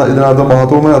കോമ്പിനേഷൻ ആണ് ഇതിനകത്ത്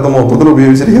ബാത്റൂമിനകത്ത് മൊത്തത്തിൽ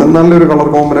ഉപയോഗിച്ചിരിക്കുന്നത്. നല്ലൊരു കളർ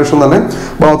കോമ്പിനേഷൻ തന്നെ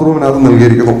ബാത്റൂമിനകത്ത്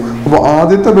നൽകിയിരിക്കുന്നു. അപ്പോൾ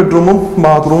ആദ്യത്തെ ബെഡ്റൂമും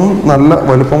ബാത്റൂമും നല്ല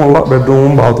വലുപ്പമുള്ള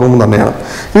ബെഡ്റൂമും ബാത്റൂമും തന്നെയാണ്.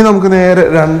 ഇനി നമുക്ക് നേരെ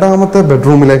രണ്ടാമത്തെ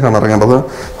ബെഡ്റൂമിലേക്കാണ് ഇറങ്ങേണ്ടത്.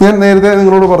 ഞാൻ നേരത്തെ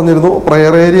നിങ്ങളോട് പറഞ്ഞിരുന്നു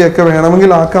പ്രയർ ഏരിയ ഒക്കെ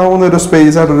വേണമെങ്കിൽ ആക്കാവുന്ന ഒരു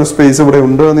സ്പേസ് ആയിട്ടൊരു സ്പേസ് ഇവിടെ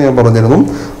ഉണ്ട് എന്ന് ഞാൻ പറഞ്ഞിരുന്നു.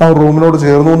 ആ റൂമിനോട്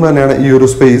ചേർന്നുകൊണ്ട് തന്നെയാണ് ഈ ഒരു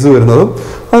സ്പേസ് വരുന്നത്.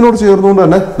 അതിനോട് ചേർന്നുകൊണ്ട്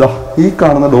തന്നെ ഈ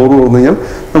കാണുന്ന ഡോർ തുറന്നു കഴിഞ്ഞാൽ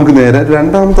നമുക്ക് നേരെ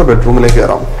രണ്ടാമത്തെ ബെഡ്റൂമിലേക്ക്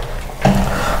കയറാം.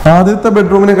 ആദ്യത്തെ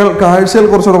ബെഡ്റൂമിനേക്കാൾ കാഴ്ചയിൽ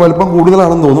കുറച്ചുകൂടെ വലിപ്പം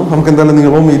കൂടുതലാണെന്ന് തോന്നും. നമുക്ക് എന്തായാലും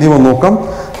നീളവും വീതിയും വന്ന് നോക്കാം.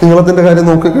 നീളത്തിന്റെ കാര്യം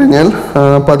നോക്കിക്കഴിഞ്ഞാൽ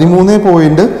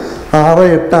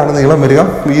 13.68 നീളം വരിക.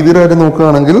 വീതിയുടെ കാര്യം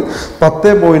നോക്കുകയാണെങ്കിൽ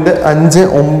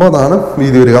 10.59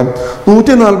 വീതി വരിക.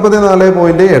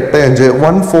 144.85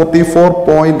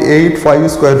 144.85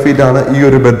 സ്ക്വയർ ഫീറ്റ് ആണ് ഈ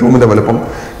ഒരു ബെഡ്റൂമിന്റെ വലുപ്പം.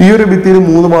 ഈ ഒരു ഭിത്തിയിൽ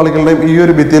 3 പാളികളുടെയും ഈ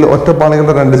ഒരു ഭിത്തിയിൽ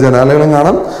ഒറ്റപ്പാളികളുടെ 2 ജനാലകളും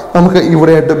കാണാം. നമുക്ക്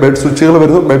ഇവിടെയായിട്ട് ബെഡ് സ്വിച്ചുകൾ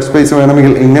വരുന്നു. ബെഡ് സ്പേസ്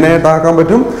വേണമെങ്കിൽ ഇങ്ങനെയായിട്ടാക്കാൻ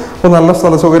പറ്റും. അപ്പോൾ നല്ല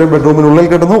സ്ഥല സൗകര്യം ബെഡ്റൂമിനുള്ളിൽ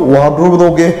കിട്ടുന്നു. വാർഡ്രോബ്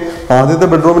നോക്കിയേ. ആദ്യത്തെ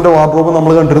ബെഡ്റൂമിന്റെ വാർഡ്രോബ്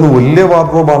നമ്മൾ കണ്ടിരുന്നു വലിയ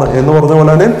വാർഡ്രോബാണ് എന്ന് പറഞ്ഞ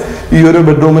പോലെ തന്നെ ഈ ഒരു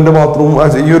ബെഡ്റൂമിന്റെ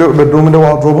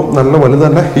വാർഡ്രോബും നല്ല വലുത്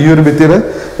തന്നെ. ഈ ഒരു ഭിത്തിയിൽ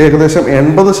ഏകദേശം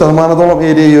 80%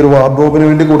 ഏരിയ ഈ ഒരു വാർഡ്രോബിന്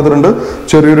വേണ്ടി കൊടുത്തിട്ടുണ്ട്.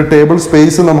 ചെറിയൊരു ടേബിൾ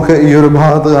സ്പേസ് നമുക്ക് ഈ ഒരു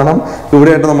ഭാഗത്ത് കാണാം.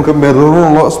 ഇവിടെയായിട്ട് നമുക്ക്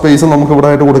മിററിനുള്ള സ്പേസ് നമുക്ക് ഇവിടെ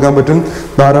ആയിട്ട് കൊടുക്കാൻ പറ്റും.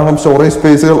 ധാരാളം സ്റ്റോറേജ്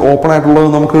സ്പേസുകൾ ഓപ്പൺ ആയിട്ടുള്ളത്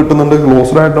നമുക്ക് കിട്ടുന്നുണ്ട്.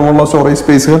 ക്ലോസ്ഡ് ആയിട്ടുള്ള സ്റ്റോറേജ്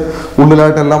സ്പേസുകൾ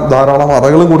ഉള്ളിലായിട്ടെല്ലാം ധാരാളം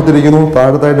അറകളും കൊടുത്തിരിക്കുന്നു.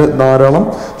 താഴത്തായിട്ട് ധാരാളം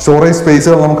സ്റ്റോറേജ്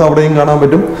സ്പേസുകൾ നമുക്ക് അവിടെയും കാണാൻ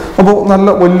പറ്റും. അപ്പോൾ നല്ല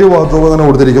വലിയ വാർഡ്രോബ് തന്നെ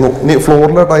കൊടുത്തിരിക്കുന്നു. ഇനി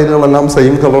ഫ്ലോറിലെ ടൈലുകളെല്ലാം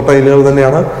സെയിം കളർ ടൈലുകൾ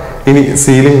തന്നെയാണ്. ഇനി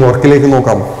സീലിംഗ് വർക്കിലേക്ക്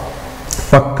നോക്കാം.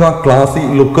 പക്ക ക്ലാസി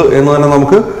ലുക്ക് എന്ന് തന്നെ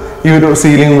നമുക്ക് ഈ ഒരു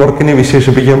സീലിംഗ് വർക്കിനെ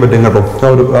വിശേഷിപ്പിക്കാൻ പറ്റും കേട്ടോ. ആ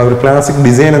ഒരു ക്ലാസിക്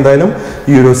ഡിസൈൻ എന്തായാലും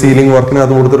ഈ ഒരു സീലിംഗ് വർക്കിന്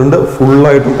അത് കൊടുത്തിട്ടുണ്ട്.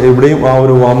 ഫുള്ളായിട്ടും എവിടെയും ആ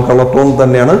ഒരു വാം കളർ ടോൺ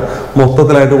തന്നെയാണ്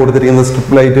മൊത്തത്തിലായിട്ട് കൊടുത്തിരിക്കുന്നത്.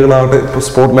 സ്ട്രിപ്പ് ലൈറ്റുകളാകട്ടെ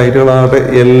സ്പോട്ട് ലൈറ്റുകളാകട്ടെ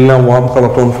എല്ലാം വാം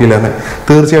കളർ ടോൺ ഫീൽ ആണ്.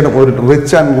 തീർച്ചയായിട്ടും ഒരു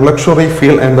റിച്ച് ആൻഡ് ലക്ഷറി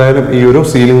ഫീൽ എന്തായാലും ഈ ഒരു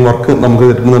സീലിംഗ് വർക്ക് നമുക്ക്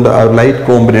കിട്ടുന്നുണ്ട്. ആ ഒരു ലൈറ്റ്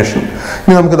കോമ്പിനേഷൻ.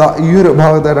 ഇനി നമുക്ക് ഈ ഒരു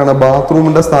ഭാഗത്തായിട്ടാണ്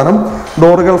ബാത്റൂമിന്റെ സ്ഥാനം.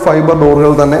 ഡോറുകൾ ഫൈബർ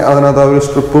ഡോറുകൾ തന്നെ. അതിനകത്ത് ആ ഒരു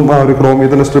സ്ട്രിപ്പും ആ ഒരു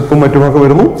ക്രോമിയത്തിന്റെ സ്ട്രിപ്പും മറ്റുമൊക്കെ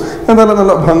വരുന്നു. എന്തായാലും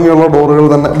നല്ല ഭംഗിയുള്ള ഡോറുകൾ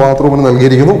തന്നെ ബാത്റൂമിന്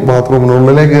നൽകിയിരിക്കുന്നു.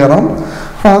 ബാത്റൂമിനുള്ളിലേക്ക് കയറാം.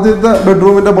 ആദ്യത്തെ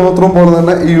ബെഡ്റൂമിന്റെ ബാത്റൂം പോലെ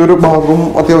തന്നെ ഈ ഒരു ബാത്റൂം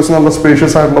അത്യാവശ്യം നല്ല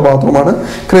സ്പേഷ്യസ് ആയിട്ടുള്ള ബാത്റൂമാണ്.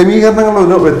 ക്രമീകരണങ്ങളിൽ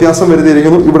ഒരു വ്യത്യാസം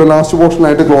വരുത്തിയിരിക്കുന്നു. ഇവിടെ ലാസ്റ്റ്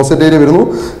പോർഷനായിട്ട് ക്ലോസറ്റ് ഏരിയ വരുന്നു.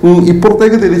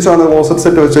 ഇപ്പുറത്തേക്ക് തിരിച്ചാണ് ക്ലോസറ്റ്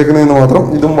സെറ്റ് വെച്ചേക്കുന്നതെന്ന് മാത്രം.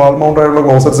 ഇതും വാൾ മൗണ്ട് ആയിട്ടുള്ള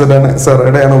ക്ലോസറ്റ് സെറ്റാണ്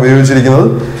സെറയുടെയാണ് ഉപയോഗിച്ചിരിക്കുന്നത്.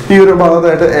 ഈ ഒരു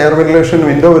ഭാഗത്തായിട്ട് എയർ വെന്റിലേഷൻ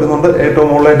വിൻഡോ വരുന്നുണ്ട്. ഏറ്റവും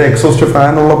മുകളിലായിട്ട് എക്സോസ്റ്റ്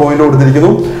ഫാനുള്ള പോയിന്റ്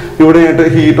കൊടുത്തിരിക്കുന്നു. ഇവിടെയായിട്ട്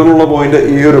ഹീറ്ററിനുള്ള പോയിന്റ്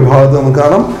ഈ ഒരു ഭാഗത്ത് നമുക്ക്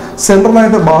കാണാം.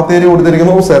 സെൻട്രലായിട്ട് ബാത്ത് ഏരിയ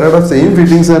കൊടുത്തിരിക്കുന്നു. സെറയുടെ സെയിം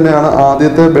ഫിറ്റിംഗ്സ് തന്നെയാണ്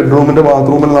ആദ്യത്തെ ബെഡ്റൂമിന്റെ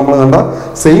ബാത്റൂമിൽ നമ്മൾ കണ്ട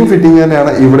സെയിം ഫിറ്റിംഗ്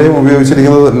തന്നെയാണ് ഇവിടെയും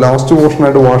ഉപയോഗിച്ചിരിക്കുന്നത്. ലാസ്റ്റ്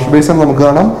പോർഷനായിട്ട് വാഷ് ബേസിൻ നമുക്ക്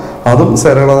കാണാം. അതും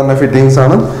സെറയുടെ തന്നെ ഫിറ്റിംഗ്സ്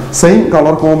ആണ്. സെയിം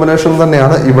കളർ കോമ്പിനേഷൻ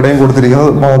തന്നെയാണ് ഇവിടെയും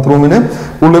കൊടുത്തിരിക്കുന്നത്. ബാത്റൂമിന്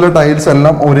ഉള്ളിലെ ടൈൽസ്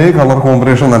എല്ലാം ഒരേ കളർ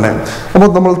കോമ്പിനേഷൻ തന്നെ. അപ്പോൾ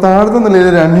നമ്മൾ താഴത്തെ നിലയിൽ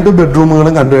 2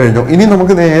 ബെഡ്റൂമുകളും കണ്ടു കഴിഞ്ഞു. ഇനി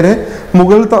നമുക്ക് നേരെ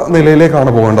മുകളിലത്തെ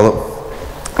നിലയിലേക്കാണ് പോകേണ്ടത്.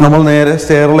 നമ്മൾ നേരെ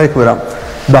സ്റ്റെയറിലേക്ക് വരാം.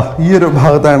 ഈ ഒരു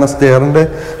ഭാഗത്താണ് സ്റ്റെയറിൻ്റെ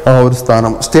ഒരു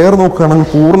സ്ഥാനം. സ്റ്റെയർ നോക്കുകയാണെങ്കിൽ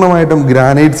പൂർണ്ണമായിട്ടും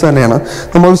ഗ്രാനൈറ്റ്സ് തന്നെയാണ്.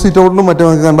 നമ്മൾ സിറ്റ് ഔട്ടിലും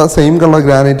മറ്റുമൊക്കെ കണ്ട സെയിം കളർ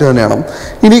ഗ്രാനൈറ്റ് തന്നെയാണ്.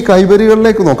 ഇനി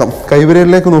കൈവരികളിലേക്ക് നോക്കാം.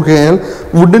 കൈവരികളിലേക്ക് നോക്കി കഴിഞ്ഞാൽ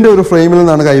വുഡിൻ്റെ ഒരു ഫ്രെയിമിൽ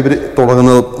നിന്നാണ് കൈവരി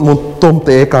തുടങ്ങുന്നത്. മൊത്തം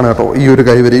തേക്കാണ് കേട്ടോ ഈ ഒരു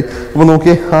കൈവരി. അപ്പോൾ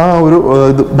നോക്കി ആ ഒരു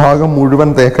ഭാഗം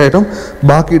മുഴുവൻ തേക്കായിട്ടും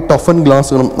ബാക്കി ടഫൻ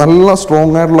ഗ്ലാസ്സുകളും നല്ല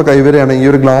സ്ട്രോങ് ആയിട്ടുള്ള കൈവരിയാണ്. ഈ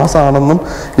ഒരു ഗ്ലാസ് ആണെന്നും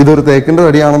ഇതൊരു തേക്കിൻ്റെ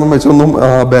തടിയാണെന്നും വെച്ചൊന്നും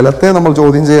ബലത്തെ നമ്മൾ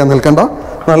ചോദ്യം ചെയ്യാൻ നിൽക്കേണ്ട.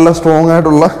 നല്ല സ്ട്രോങ്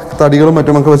ആയിട്ടുള്ള തടികളും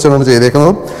മറ്റുമൊക്കെ വെച്ചാണ്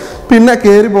ചെയ്തേക്കുന്നത്. പിന്നെ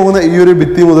കയറി പോകുന്ന ഈ ഒരു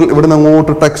ഭിത്തി മുതൽ ഇവിടെ നിന്ന്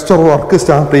അങ്ങോട്ട് ടെക്സ്ചർ വർക്ക്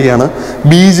സ്റ്റാർട്ട് ചെയ്യുകയാണ്.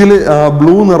 ബീജിൽ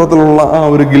ബ്ലൂ നിറത്തിലുള്ള ആ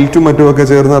ഒരു ഗിൽറ്റും മറ്റുമൊക്കെ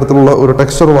ചേർന്ന തരത്തിലുള്ള ഒരു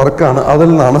ടെക്സ്ചർ വർക്കാണ് അതിൽ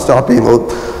നിന്നാണ് സ്റ്റാർട്ട് ചെയ്യുന്നത്.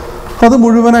 അത്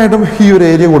മുഴുവനായിട്ടും ഈ ഒരു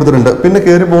ഏരിയ കൊടുത്തിട്ടുണ്ട്. പിന്നെ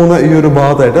കയറി പോകുന്ന ഈ ഒരു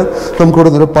ഭാഗത്തായിട്ട് നമുക്ക്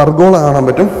ഇവിടെ ഒരു പർഗോള കാണാൻ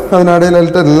പറ്റും.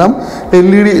 അതിനിടയിലെല്ലാം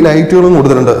LED ലൈറ്റുകളും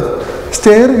കൊടുത്തിട്ടുണ്ട്.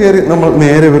 സ്റ്റെയർ കയറി നമ്മൾ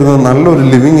നേരെ വരുന്നത് നല്ലൊരു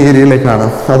ലിവിങ് ഏരിയയിലേക്കാണ്,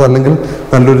 അതല്ലെങ്കിൽ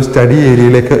നല്ലൊരു സ്റ്റഡി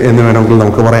ഏരിയയിലേക്ക് എന്ന് വേണമെങ്കിൽ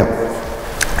നമുക്ക് പറയാം.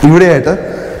 ഇവിടെയായിട്ട്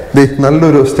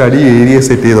നല്ലൊരു സ്റ്റഡി ഏരിയ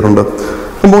സെറ്റ് ചെയ്തിട്ടുണ്ട്.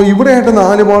 അപ്പോൾ ഇവിടെയായിട്ട്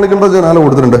 4 പാളികളുടെ ജനാല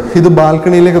കൊടുത്തിട്ടുണ്ട്. ഇത്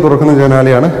ബാൽക്കണിയിലേക്ക് തുറക്കുന്ന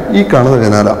ജനാലയാണ് ഈ കാണുന്ന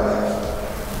ജനാല.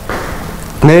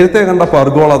 നേരത്തെ കണ്ട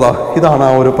പർഗോള ഇതാണ്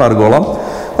ആ ഒരു പർഗോള.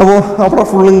 അപ്പോൾ അവിടെ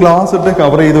ഫുള്ളും ഗ്ലാസ് ഇട്ട്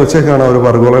കവർ ചെയ്ത് വെച്ചേക്കാണ് ആ ഒരു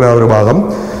പർഗോളയുടെ ആ ഒരു ഭാഗം.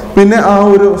 പിന്നെ ആ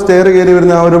ഒരു സ്റ്റെയർ കയറി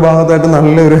വരുന്ന ആ ഒരു ഭാഗത്തായിട്ട്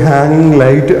നല്ലൊരു ഹാങ്ങിങ്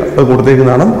ലൈറ്റ്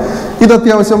കൊടുത്തേക്കുന്നതാണ്. ഇത്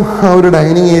അത്യാവശ്യം ആ ഒരു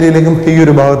ഡൈനിങ് ഏരിയയിലേക്കും ഈ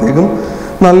ഒരു ഭാഗത്തേക്കും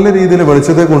നല്ല രീതിയിൽ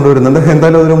വെളിച്ചത്തെ കൊണ്ടുവരുന്നുണ്ട്.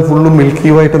 എന്തായാലും അതിലും ഫുള്ളും മിൽക്കി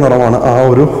വൈറ്റ് നിറമാണ് ആ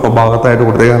ഒരു ഭാഗത്തായിട്ട്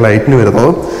കൊടുത്തേക്കുന്ന ലൈറ്റിന്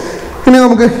വരുന്നത്. ഇനി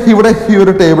നമുക്ക് ഇവിടെ ഈ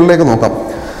ഒരു ടേബിളിലേക്ക് നോക്കാം.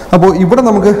 അപ്പോൾ ഇവിടെ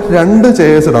നമുക്ക് 2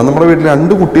 ചെയേഴ്സ് ഇടാം. നമ്മുടെ വീട്ടിൽ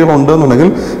 2 കുട്ടികളുണ്ടെന്നുണ്ടെങ്കിൽ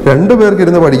 2 പേർക്ക്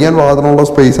ഇരുന്ന് പഠിക്കാൻ പാകത്തിനുള്ള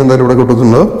സ്പേസ് എന്തായാലും ഇവിടെ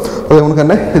കിട്ടുന്നുണ്ട്. അതുകൊണ്ട്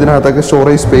തന്നെ ഇതിനകത്തൊക്കെ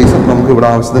സ്റ്റോറേജ് സ്പേസ് നമുക്ക് ഇവിടെ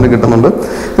ആവശ്യത്തിന് കിട്ടുന്നുണ്ട്.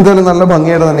 എന്തായാലും നല്ല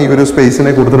ഭംഗിയായിട്ട് തന്നെ ഈ ഒരു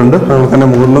സ്പേസിനെ കൊടുത്തിട്ടുണ്ട്. അതുകൊണ്ട് തന്നെ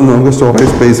മുകളിലും നമുക്ക് സ്റ്റോറേജ്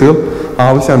സ്പേസുകൾ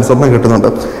ആവശ്യാനുസരണം കിട്ടുന്നുണ്ട്.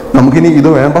 നമുക്കിനി ഇത്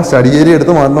വേണ്ട സ്റ്റഡി ഏരിയ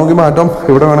എടുത്ത് മാറ്റണമെങ്കിൽ മാറ്റാം.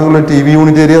 ഇവിടെ വേണമെങ്കിൽ TV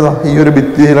യൂണിറ്റ് ഏരിയ ഈ ഒരു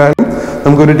ഭിത്തിയിലായാലും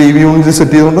നമുക്കൊരു TV യൂണിറ്റ്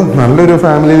സെറ്റ് ചെയ്തുകൊണ്ട് നല്ലൊരു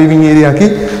ഫാമിലി ലിവിങ് ഏരിയ ആക്കി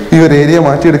ഈ ഒരു ഏരിയ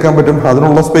മാറ്റിയെടുക്കാൻ പറ്റും.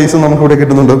 അതിനുള്ള സ്പേസ് നമുക്കിവിടെ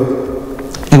കിട്ടുന്നുണ്ട്.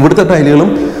 ഇവിടുത്തെ ടൈലുകളും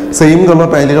സെയിം കളർ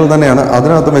ടൈലുകൾ തന്നെയാണ്,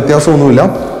 അതിനകത്ത് വ്യത്യാസമൊന്നുമില്ല.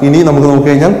 ഇനി നമുക്ക്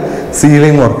നോക്കിക്കഴിഞ്ഞാൽ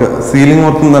സീലിംഗ്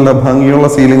വർക്ക് നല്ല ഭംഗിയുള്ള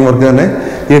സീലിംഗ് വർക്ക് തന്നെ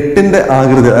 8ന്റെ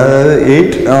ആകൃതി, അതായത്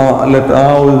 8 ആ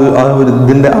ഒരു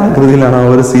ഇതിൻ്റെ ആകൃതിയിലാണ് ആ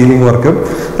ഒരു സീലിംഗ് വർക്ക്.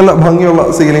 നല്ല ഭംഗിയുള്ള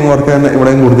സീലിംഗ് വർക്ക് തന്നെ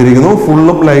ഇവിടെയും കൊടുത്തിരിക്കുന്നു.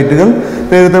 ഫുള്ളും ലൈറ്റുകൾ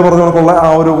നേരത്തെ പറഞ്ഞുകൊണ്ടുള്ള ആ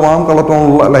ഒരു വാം കളർ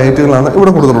ടോണുള്ള ലൈറ്റുകളാണ്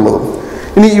ഇവിടെ കൊടുത്തിട്ടുള്ളത്.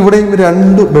 ഇനി ഇവിടെയും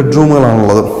 2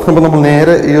 ബെഡ്റൂമുകളാണുള്ളത്. അപ്പോൾ നമ്മൾ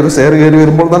നേരെ ഈ ഒരു സ്റ്റെയർ കയറി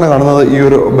വരുമ്പോൾ തന്നെ കാണുന്നത് ഈ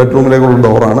ഒരു ബെഡ്റൂമിലേക്കുള്ള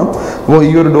ഡോറാണ്. അപ്പോൾ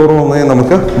ഈ ഒരു ഡോർ വന്നു കഴിഞ്ഞാൽ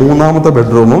നമുക്ക് 3ാമത്തെ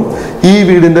ബെഡ്റൂമും ഈ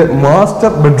വീടിൻ്റെ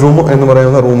മാസ്റ്റർ ബെഡ്റൂം എന്ന്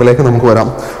പറയുന്ന റൂമിലേക്ക് നമുക്ക് വരാം.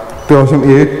 അത്യാവശ്യം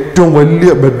ഏറ്റവും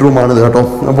വലിയ ബെഡ്റൂമാണിത് കേട്ടോ.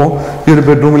 അപ്പോൾ ഈ ഒരു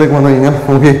ബെഡ്റൂമിലേക്ക് വന്നു കഴിഞ്ഞാൽ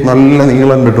ഓക്കെ, നല്ല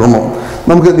നീളം ബെഡ്റൂമോ.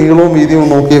 നമുക്ക് നീളവും വീതിയും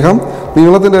നോക്കിയേക്കാം.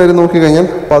 നീളത്തിൻ്റെ കാര്യം നോക്കിക്കഴിഞ്ഞാൽ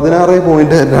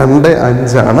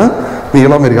 16.25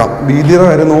 നീളം വരിക. വീതിയുടെ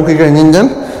കാര്യം നോക്കിക്കഴിഞ്ഞ് കഴിഞ്ഞാൽ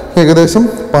ഏകദേശം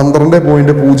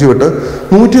 12.08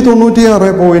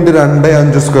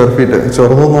 196.25 സ്ക്വയർ ഫീറ്റ്.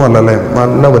 ചെറുതൊന്നും അല്ലല്ലേ,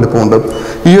 നല്ല വലുപ്പമുണ്ട്.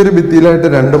 ഈ ഒരു ഭിത്തിയിലായിട്ട്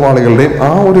 2 പാളികളുടെയും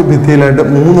ആ ഒരു ഭിത്തിയിലായിട്ട്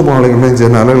 3 പാളികളുടെയും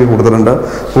ജനാലകൾ കൊടുത്തിട്ടുണ്ട്.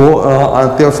 അപ്പോൾ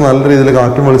അത്യാവശ്യം നല്ല രീതിയിൽ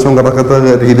കാറ്റും വെളിച്ചവും കിടക്കത്ത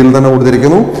രീതിയിൽ തന്നെ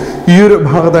കൊടുത്തിരിക്കുന്നു. ഈ ഒരു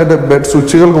ഭാഗത്തായിട്ട് ബെഡ്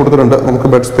സ്വിച്ചുകൾ കൊടുത്തിട്ടുണ്ട്. നമുക്ക്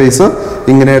ബെഡ് സ്പേസ്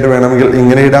ഇങ്ങനെയായിട്ട് വേണമെങ്കിൽ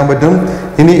ഇങ്ങനെ ഇടാൻ പറ്റും.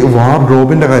 ഇനി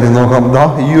വാർഡ്രോബിൻ്റെ കാര്യം നോക്കാം.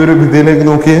 ഈ ഒരു ഭിത്തിയിലേക്ക്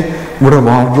നോക്കിയേ, ഇവിടെ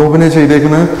വാർഡ്രോബിനെ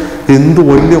ചെയ്തേക്കുന്നത് എന്ത്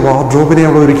വലിയ വാർഡ്രോബിനെ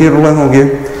അവിടെ ഒരുക്കിയിട്ടുള്ളതെന്ന് നോക്കിയേ.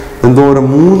 എന്തോ ഒരു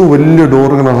 3 വലിയ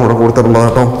ഡോറുകളാണ് ഇവിടെ കൊടുത്തിട്ടുള്ളത്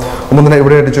കേട്ടോ. അപ്പം തന്നെ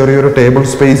ഇവിടെയായിട്ട് ചെറിയൊരു ടേബിൾ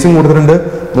സ്പേസും കൊടുത്തിട്ടുണ്ട്.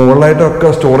 മുകളിലായിട്ടൊക്കെ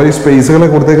സ്റ്റോറേജ് സ്പേസുകളെ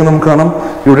കൊടുത്തേക്ക് നമുക്ക് കാണാം.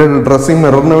 ഇവിടെ ഡ്രസ്സിങ്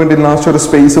മിററിന് വേണ്ടി ലാസ്റ്റ് ഒരു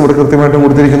സ്പേസ് ഇവിടെ കൃത്യമായിട്ടും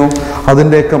കൊടുത്തിരിക്കുന്നു.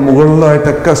 അതിൻ്റെയൊക്കെ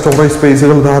മുകളിലായിട്ടൊക്കെ സ്റ്റോറേജ്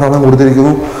സ്പേസുകൾ ധാരാളം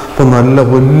കൊടുത്തിരിക്കുന്നു. അപ്പോൾ നല്ല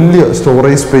വലിയ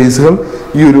സ്റ്റോറേജ് സ്പേസുകൾ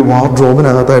ഈ ഒരു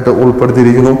വാർഡ്രോബിനകത്തായിട്ട്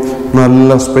ഉൾപ്പെടുത്തിയിരിക്കുന്നു. നല്ല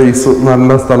സ്പേസ്, നല്ല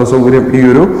സ്ഥല സൗകര്യം ഈ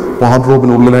ഒരു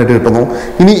വാർഡ്രോബിനുള്ളിലായിട്ട് കിട്ടുന്നു.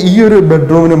 ഇനി ഈ ഒരു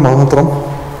ബെഡ്റൂമിന് മാത്രം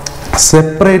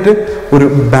സെപ്പറേറ്റ് ഒരു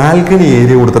ബാൽക്കണി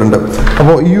ഏരിയ കൊടുത്തിട്ടുണ്ട്.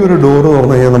 അപ്പോൾ ഈ ഒരു ഡോറ്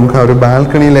തുറന്നു കഴിഞ്ഞാൽ നമുക്ക് ആ ഒരു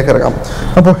ബാൽക്കണിയിലേക്ക് ഇറങ്ങാം.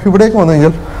 അപ്പോൾ ഇവിടേക്ക് വന്നു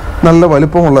കഴിഞ്ഞാൽ നല്ല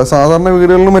വലിപ്പമുള്ള, സാധാരണ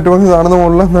വീടുകളിലും മറ്റുമൊക്കെ കാണുന്ന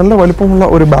പോലുള്ള നല്ല വലിപ്പമുള്ള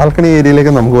ഒരു ബാൽക്കണി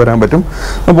ഏരിയയിലേക്ക് നമുക്ക് വരാൻ പറ്റും.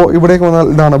 അപ്പോൾ ഇവിടേക്ക് വന്നാൽ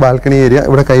ഇതാണ് ബാൽക്കണി ഏരിയ.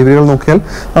 ഇവിടെ കൈവരികൾ നോക്കിയാൽ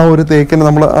ആ ഒരു തേക്കിന്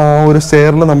നമ്മൾ ആ ഒരു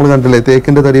സ്റ്റെയറിൽ നമ്മൾ കണ്ടില്ലേ,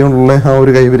 തേക്കിൻ്റെ തടി കൊണ്ടുള്ള ആ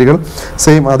ഒരു കൈവരികൾ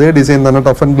സെയിം അതേ ഡിസൈൻ തന്നെ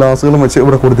ടഫൻ ഗ്ലാസുകളും വെച്ച്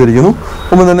ഇവിടെ കൊടുത്തിരിക്കുന്നു.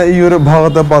 ഒപ്പം തന്നെ ഈ ഒരു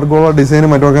ഭാഗത്തെ പർഗോള ഡിസൈനും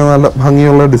മറ്റുമൊക്കെ നല്ല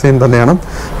ഭംഗിയുള്ള ഡിസൈൻ തന്നെയാണ്.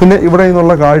 പിന്നെ ഇവിടെ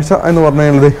നിന്നുള്ള കാഴ്ച എന്ന് പറഞ്ഞു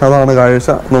കഴിഞ്ഞാൽ അതാണ് കാഴ്ച.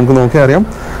 നമുക്ക് നോക്കിയാൽ അറിയാം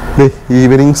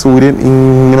ഈവനിങ് സൂര്യൻ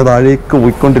ഇങ്ങനെ താഴേക്ക്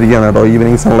പോയിക്കൊണ്ടിരിക്കുകയാണ് കേട്ടോ.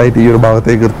 ഈവനിങ് സൺലൈറ്റ് ഈ ഒരു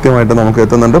ഭാഗത്തേക്ക് കൃത്യമായിട്ട് നമുക്ക്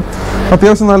എത്തുന്നുണ്ട്.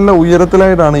 അത്യാവശ്യം നല്ല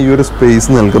ഉയരത്തിലായിട്ടാണ് ഈ ഒരു സ്പേസ്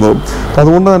നിൽക്കുന്നത്.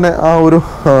 അതുകൊണ്ട് തന്നെ ആ ഒരു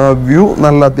വ്യൂ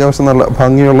അത്യാവശ്യം നല്ല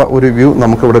ഭംഗിയുള്ള ഒരു വ്യൂ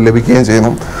നമുക്കിവിടെ ലഭിക്കുകയും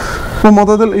ചെയ്യുന്നു. അപ്പോൾ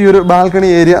മൊത്തത്തിൽ ഈ ഒരു ബാൽക്കണി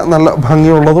ഏരിയ നല്ല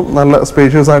ഭംഗിയുള്ളതും നല്ല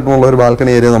സ്പേഷ്യസ് ആയിട്ടുള്ള ഒരു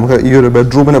ബാൽക്കണി ഏരിയ നമുക്ക് ഈ ഒരു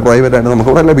ബെഡ്റൂമിന് പ്രൈവറ്റ് ആയിട്ട്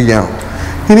നമുക്കിവിടെ ലഭിക്കുകയാണ്.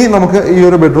 ഇനി നമുക്ക് ഈ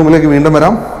ഒരു ബെഡ്റൂമിലേക്ക് വീണ്ടും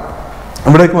വരാം.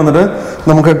 ഇവിടേക്ക് വന്നിട്ട്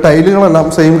നമുക്ക് ടൈലുകളെല്ലാം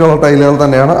സെയിം കളർ ടൈലുകൾ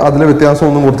തന്നെയാണ്, അതിൽ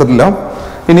വ്യത്യാസമൊന്നും കൊടുത്തിട്ടില്ല.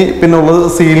 ഇനി പിന്നെ ഉള്ളത്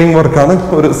സീലിംഗ് വർക്കാണ്.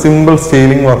 ഒരു സിമ്പിൾ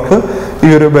സീലിംഗ് വർക്ക് ഈ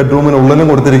ഒരു ബെഡ്റൂമിനുള്ളിലും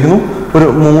കൊടുത്തിരിക്കുന്നു. ഒരു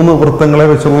 3 വൃത്തങ്ങളെ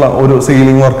വെച്ചുള്ള ഒരു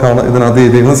സീലിംഗ് വർക്കാണ് ഇതിനകത്ത്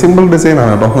ചെയ്തിരിക്കുന്നത്. സിമ്പിൾ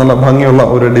ഡിസൈനാണ് കേട്ടോ, നല്ല ഭംഗിയുള്ള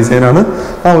ഒരു ഡിസൈനാണ്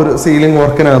ആ ഒരു സീലിംഗ്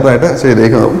വർക്കിനകത്തായിട്ട്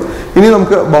ചെയ്തേക്കുന്നത്. ഇനി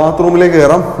നമുക്ക് ബാത്റൂമിലേക്ക്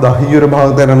കയറാം. ഈ ഒരു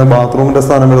ഭാഗത്തായിട്ടാണ് ബാത്റൂമിൻ്റെ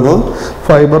സ്ഥാനം വരുന്നത്.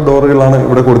 ഫൈബർ ഡോറുകളാണ്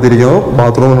ഇവിടെ കൊടുത്തിരിക്കുന്നത്.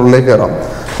 ബാത്റൂമിനുള്ളിലേക്ക് കയറാം.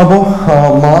 അപ്പോൾ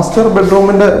മാസ്റ്റർ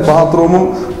ബെഡ്റൂമിൻ്റെ ബാത്റൂമും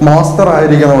മാസ്റ്റർ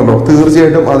ആയിരിക്കണമല്ലോ,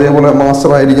 തീർച്ചയായിട്ടും അതേപോലെ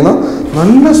മാസ്റ്റർ ആയിരിക്കുന്ന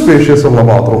നല്ല സ്പേഷ്യസ് ഉള്ള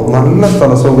ബാത്റൂം, നല്ല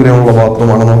സ്ഥല സൗകര്യമുള്ള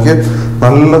ബാത്റൂമാണ്. നോക്കിയാൽ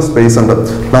നല്ല സ്പേസ് ഉണ്ട്.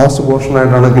 ലാസ്റ്റ് പോർഷൻ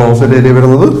ആയിട്ടാണ് ക്ലോസറ്റ് ഏരിയ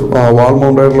വരുന്നത്. വാൾ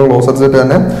മൗണ്ട് ആയിട്ടുള്ള ക്ലോസറ്റ് സെറ്റ്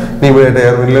തന്നെ. ഇവിടെ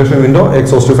air ventilation window,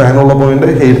 exhaust ഫാനുള്ള point,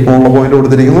 heat പോലുള്ള പോയിന്റ്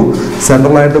കൊടുത്തിരിക്കുന്നു.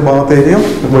 സെൻട്രലായിട്ട് ബാത്ത് ഏരിയ,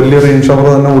 വലിയ റെയിൻ ഷവർ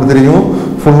തന്നെ കൊടുത്തിരിക്കുന്നു.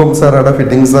 ഫുള്ളും സെറയുടെ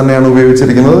ഫിറ്റിംഗ്സ് തന്നെയാണ്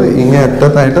ഉപയോഗിച്ചിരിക്കുന്നത്. ഇങ്ങനെ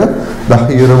അറ്റത്തായിട്ട്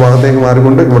ഈ ഒരു ഭാഗത്തേക്ക്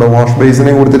മാറിക്കൊണ്ട് ഇവിടെ വാഷ്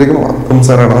ബേസിനെയും കൊടുത്തിരിക്കുന്നു. അതും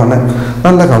സെറയുടെ തന്നെ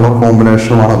നല്ല കളർ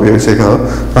കോമ്പിനേഷനുമാണ് ഉപയോഗിച്ചിരിക്കുന്നത്.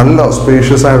 നല്ല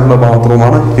സ്പേഷ്യസ് ആയിട്ടുള്ള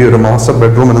ബാത്റൂമാണ് ഈ ഒരു മാസ്റ്റർ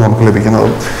ബെഡ്റൂമിന് നമുക്ക് ലഭിക്കുന്നത്.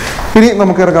 ഇനി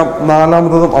നമുക്ക് ഇറങ്ങാം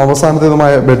 4ാമത്തേതും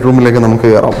അവസാനത്തേതുമായ ബെഡ്റൂമിലേക്ക് നമുക്ക്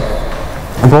കയറാം.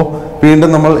 അപ്പോൾ വീണ്ടും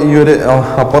നമ്മൾ ഈ ഒരു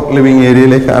അപ്പർ ലിവിങ്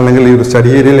ഏരിയയിലേക്ക് അല്ലെങ്കിൽ ഈ ഒരു സ്റ്റഡി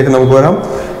ഏരിയയിലേക്ക് നമുക്ക് വരാം.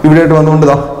 ഇവിടെയായിട്ട് വന്നുകൊണ്ട്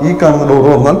ഈ കാണുന്ന ഡോർ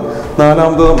വന്നാൽ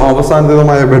 4ാമത്തേതും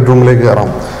അവസാനത്തേതുമായ ബെഡ്റൂമിലേക്ക്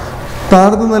കയറാം.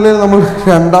 താഴത്തെ നിലയിൽ നമ്മൾ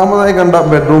 2ാമതായി കണ്ട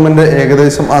ബെഡ്റൂമിൻ്റെ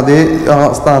ഏകദേശം അതേ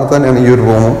സ്ഥാനത്ത് തന്നെയാണ് ഈ ഒരു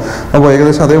റൂമും. അപ്പോൾ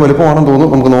ഏകദേശം അതേ വലുപ്പമാണെന്ന്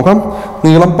തോന്നുന്നു. നമുക്ക് നോക്കാം.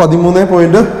 നീളം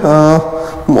 13.90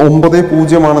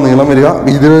 നീളം വരിക.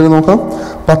 വീതി നോക്കാം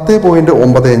 10.95,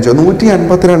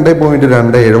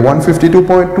 152.27,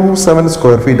 152.27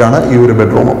 സ്ക്വയർ ഫീറ്റ് ആണ് ഈ ഒരു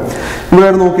ബെഡ്റൂം. ഇവിടെ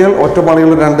നോക്കിയാൽ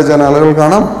ഒറ്റപ്പാളികൾ 2 ജനാലകൾ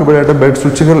കാണാം. ഇവിടെയായിട്ട് ബെഡ്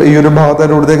സ്വിച്ചുകൾ ഈ ഒരു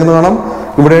ഭാഗത്തായിട്ട് കൊടുത്തേക്കുന്നത് കാണാം.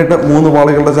 ഇവിടെയായിട്ട് 3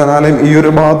 പാളികളുടെ ജനാലയും ഈ ഒരു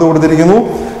ഭാഗത്ത് കൊടുത്തിരിക്കുന്നു.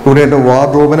 ഇവിടെയായിട്ട്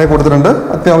വാർഡ്രോബിനെ കൊടുത്തിട്ടുണ്ട്,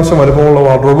 അത്യാവശ്യം വലുപ്പമുള്ള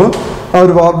വാർഡ്രോബ്. ആ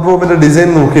ഒരു വാർഡ്രോബിന്റെ ഡിസൈൻ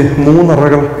നോക്കി 3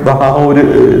 അറകൾ ആ ഒരു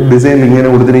ഡിസൈനിൽ ഇങ്ങനെ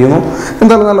കൊടുത്തിരിക്കുന്നു.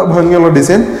 എന്തായാലും നല്ല ഭംഗിയുള്ള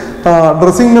ഡിസൈൻ.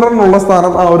 ഡ്രസ്സിംഗ് മിററിനുള്ള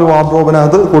സ്ഥാനം ആ ഒരു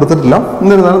വാർഡ്രോബിനകത്ത് കൊടുത്തിട്ടില്ല.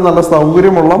 എന്നിരുന്നാലും നല്ല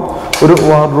സൗകര്യമുള്ള ഒരു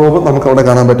വാർഡ്രോബ് നമുക്ക് അവിടെ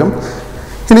കാണാൻ പറ്റും.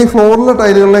 ഇനി ഫ്ലോറിലെ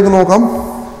ടൈലുകളിലേക്ക് നോക്കാം.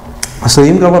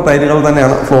 സെയിം കളർ ടൈലുകൾ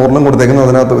തന്നെയാണ് ഫ്ലോറിലും കൊടുത്തേക്കുന്നത്,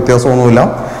 അതിനകത്ത് വ്യത്യാസമൊന്നുമില്ല.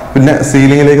 പിന്നെ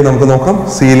സീലിംഗിലേക്ക് നമുക്ക് നോക്കാം.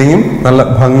 സീലിംഗും നല്ല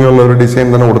ഭംഗിയുള്ള ഒരു ഡിസൈൻ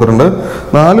തന്നെ കൊടുത്തിട്ടുണ്ട്.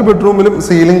 4 ബെഡ്റൂമിലും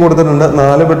സീലിംഗ് കൊടുത്തിട്ടുണ്ട്.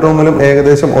 4 ബെഡ്റൂമിലും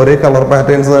ഏകദേശം ഒരേ കളർ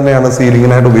പാറ്റേൺസ് തന്നെയാണ്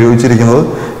സീലിംഗിനായിട്ട് ഉപയോഗിച്ചിരിക്കുന്നത്.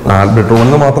 4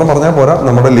 ബെഡ്റൂമെന്ന് മാത്രം പറഞ്ഞാൽ പോരാ,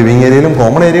 നമ്മുടെ ലിവിംഗ് ഏരിയയിലും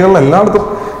കോമൺ ഏരിയകളിലും എല്ലായിടത്തും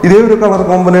ഇതേ ഒരു കളർ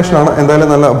കോമ്പിനേഷനാണ്. എന്തായാലും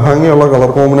നല്ല ഭംഗിയുള്ള കളർ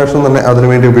കോമ്പിനേഷൻ തന്നെ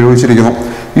അതിനുവേണ്ടി ഉപയോഗിച്ചിരിക്കുന്നു.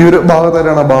 ഈ ഒരു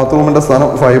ഭാഗത്തായിട്ടാണ് ബാത്റൂമിന്റെ സ്ഥാനം.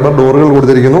 ഫൈബർ ഡോറുകൾ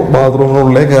കൊടുത്തിരിക്കുന്നു.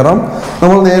 ബാത്റൂമിനുള്ളിലേക്ക് കയറാം.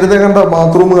 നമ്മൾ നേരത്തെ കണ്ട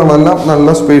ബാത്റൂമുകളെല്ലാം നല്ല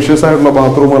സ്പേഷ്യസ് ആയിട്ടുള്ള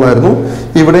ബാത്റൂമുകളായിരുന്നു.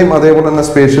 ഇവിടെയും അതേപോലെ തന്നെ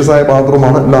സ്പേഷ്യസ് ആയ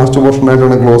ബാത്റൂമാണ്. ലാസ്റ്റ് പോർഷൻ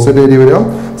ആയിട്ടാണ് ക്ലോസറ്റ് ഏരിയ വരിക.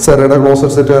 സെറയുടെ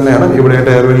ക്ലോസറ്റ് സെറ്റ് തന്നെയാണ്.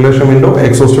 ഇവിടെയായിട്ട് air ventilation window,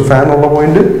 exhaust fan ഉള്ള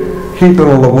പോയിന്റ്,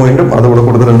 ഹീറ്ററുള്ള പോയിന്റും അതുകൂടെ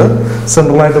കൊടുത്തിട്ടുണ്ട്.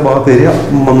 സെൻട്രലായിട്ട് ബാത്ത് ഏരിയ.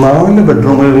 4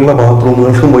 ബെഡ്റൂമുകളിലുള്ള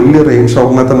ബാത്റൂമുകൾക്ക് വലിയ റെയിൻ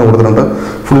ഷവറിനെ തന്നെ കൊടുത്തിട്ടുണ്ട്.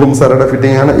 ഫുള്ളും സെറയുടെ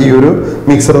ഫിറ്റിംഗ് ആണ്. ഈ ഒരു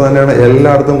മിക്സർ തന്നെയാണ്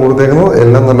എല്ലായിടത്തും കൊടുത്തേക്കുന്നത്.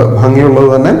 എല്ലാം നല്ല ഭംഗിയുള്ളത്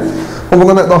തന്നെ. അപ്പോൾ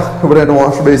തന്നെ ഇവിടെയായിട്ട്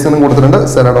വാഷ് ബേസിനും കൊടുത്തിട്ടുണ്ട്,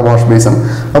 സെറയുടെ വാഷ് ബേസിൻ.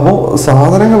 അപ്പോൾ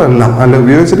സാധനങ്ങളെല്ലാം അല്ല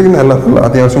ഉപയോഗിച്ചിരിക്കുന്ന എല്ലാം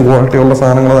അത്യാവശ്യം ക്വാളിറ്റിയുള്ള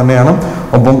സാധനങ്ങൾ തന്നെയാണ്.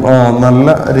 അപ്പം നല്ല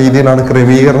രീതിയിലാണ്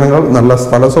ക്രമീകരണങ്ങൾ, നല്ല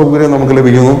സ്ഥല സൗകര്യം നമുക്ക്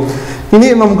ലഭിക്കുന്നു. ഇനി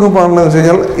നമുക്ക് പറഞ്ഞതെന്ന് വെച്ച്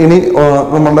കഴിഞ്ഞാൽ ഇനി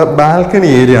നമ്മുടെ ബാൽക്കണി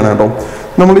ഏരിയ ആണ് കേട്ടോ.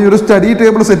 നമ്മൾ ഈ ഒരു സ്റ്റഡി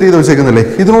ടേബിൾ സെറ്റ് ചെയ്ത് വെച്ചേക്കുന്നില്ലേ,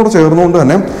 ഇതിനോട് ചേർന്നുകൊണ്ട്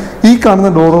തന്നെ ഈ കാണുന്ന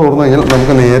ഡോർ തുറന്നു കഴിഞ്ഞാൽ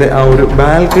നമുക്ക് നേരെ ആ ഒരു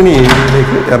ബാൽക്കണി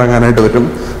ഏരിയയിലേക്ക് ഇറങ്ങാനായിട്ട് പറ്റും.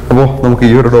 അപ്പോൾ നമുക്ക്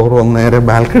ഈ ഒരു ഡോർ വന്ന് നേരെ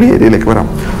ബാൽക്കണി ഏരിയയിലേക്ക് വരാം.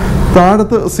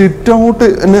 താഴത്ത് സിറ്റ്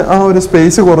ഔട്ടിന് ആ ഒരു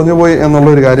സ്പേസ് കുറഞ്ഞു പോയി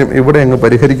എന്നുള്ളൊരു കാര്യം ഇവിടെ അങ്ങ്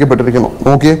പരിഹരിക്കപ്പെട്ടിരിക്കുന്നു.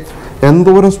 നോക്കിയേ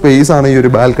എന്തോരം സ്പേസ് ആണ് ഈ ഒരു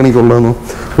ബാൽക്കണിക്കുള്ളതെന്ന്.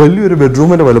 വലിയൊരു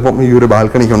ബെഡ്റൂമിൻ്റെ വലുപ്പം ഈ ഒരു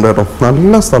ബാൽക്കണിക്കുണ്ട് കേട്ടോ.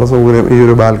 നല്ല സ്ഥല സൗകര്യം ഈ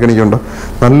ഒരു ബാൽക്കണിക്കുണ്ട്.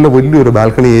 നല്ല വലിയൊരു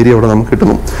ബാൽക്കണി ഏരിയ ഇവിടെ നമുക്ക്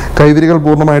കിട്ടുന്നു. കൈവരികൾ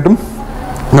പൂർണ്ണമായിട്ടും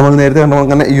നമ്മൾ നേരത്തെ കണ്ട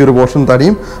അങ്ങനെ ഈ ഒരു പോർഷൻ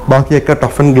തടിയും ബാക്കിയൊക്കെ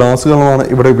ടഫൻ ഗ്ലാസുകളുമാണ്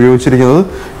ഇവിടെ ഉപയോഗിച്ചിരിക്കുന്നത്.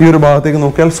 ഈ ഒരു ഭാഗത്തേക്ക്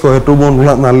നോക്കിയാൽ സ്ക്വയർ ട്യൂബ്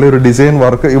കൊണ്ടുള്ള നല്ലൊരു ഡിസൈൻ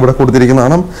വർക്ക് ഇവിടെ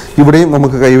കൊടുത്തിരിക്കുന്നതാണ്. ഇവിടെയും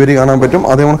നമുക്ക് കൈവരി കാണാൻ പറ്റും.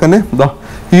 അതേപോലെ തന്നെ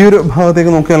ഈ ഒരു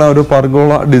ഭാഗത്തേക്ക് നോക്കിയാൽ ആ ഒരു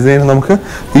പർഗോള ഡിസൈൻ നമുക്ക്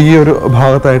ഈ ഒരു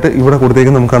ഭാഗത്തായിട്ട് ഇവിടെ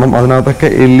കൊടുത്തേക്ക് നമുക്ക് കാണാം. അതിനകത്തൊക്കെ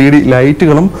LED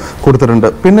ലൈറ്റുകളും കൊടുത്തിട്ടുണ്ട്.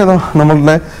 പിന്നെ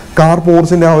നമ്മളുടെ കാർ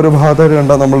പോർച്ചിൻ്റെ ആ ഒരു ഭാഗത്തായിട്ട്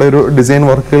കണ്ട നമ്മളുടെ ഒരു ഡിസൈൻ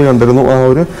വർക്കുകൾ കണ്ടിരുന്നു. ആ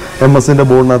ഒരു MS-ൻ്റെ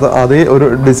ബോർഡിനകത്ത് അതേ ഒരു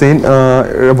ഡിസൈൻ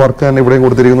വർക്ക് തന്നെ ഇവിടെയും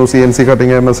കൊടുത്തിരിക്കുന്നു. CNC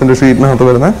കട്ടിങ് MS-ൻ്റെ ഷീറ്റിനകത്ത്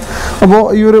വരുന്നത്. അപ്പോൾ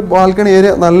ഈ ഒരു ബാൽക്കണി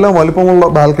ഏരിയ നല്ല വലുപ്പമുള്ള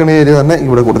ബാൽക്കണി ഏരിയ തന്നെ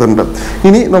ഇവിടെ കൊടുത്തിട്ടുണ്ട്.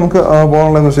 ഇനി നമുക്ക്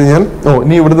പോകാനുള്ളതെന്ന് വെച്ച് കഴിഞ്ഞാൽ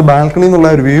ഇനി ഇവിടുത്തെ ബാൽക്കണി എന്നുള്ള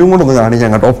ഒരു വ്യൂ കൂടെ ഒന്ന്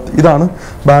കാണിക്കാം കേട്ടോ. ഇതാണ്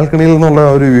ബാൽക്കണിയിൽ നിന്നുള്ള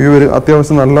ഒരു വ്യൂ. ഒരു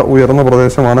അത്യാവശ്യം നല്ല ഉയർന്ന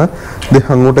പ്രദേശമാണ്.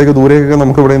 അങ്ങോട്ടേക്ക് ദൂരേക്കൊക്കെ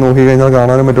നമുക്ക് ഇവിടെ നോക്കി കഴിഞ്ഞാൽ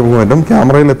കാണാനും പറ്റും.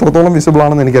 ക്യാമറയിൽ എത്രത്തോളം വിസിബിൾ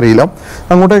ആണെന്ന് എനിക്കറിയില്ല.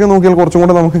 അങ്ങോട്ടേക്ക് നോക്കിയാൽ കുറച്ചും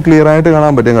കൂടെ നമുക്ക് ക്ലിയർ ആയിട്ട്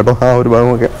കാണാൻ പറ്റും കേട്ടോ. ആ ഒരു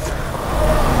ഭാഗമൊക്കെ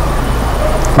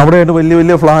അവിടെയായിട്ട് വലിയ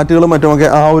വലിയ ഫ്ലാറ്റുകളും മറ്റുമൊക്കെ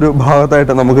ആ ഒരു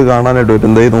ഭാഗത്തായിട്ട് നമുക്ക് കാണാനായിട്ട്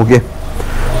പറ്റും. ദേ നോക്കിയേ.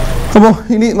 അപ്പോൾ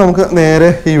ഇനി നമുക്ക് നേരെ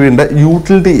ഈ വീടിൻ്റെ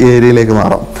യൂട്ടിലിറ്റി ഏരിയയിലേക്ക്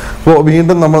മാറാം. അപ്പോൾ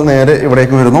വീണ്ടും നമ്മൾ നേരെ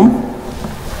ഇവിടേക്ക് വരുന്നു.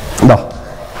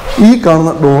 ഈ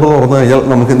കാണുന്ന ഡോറ് തുറന്നു കഴിഞ്ഞാൽ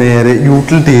നമുക്ക് നേരെ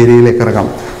യൂട്ടിലിറ്റി ഏരിയയിലേക്ക് ഇറങ്ങാം.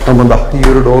 നമ്മൾ ഈ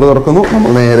ഒരു ഡോറ് തുറക്കുന്നു,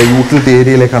 നമ്മൾ നേരെ യൂട്ടിലിറ്റി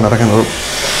ഏരിയയിലേക്കാണ് ഇറങ്ങുന്നത്.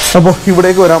 അപ്പോൾ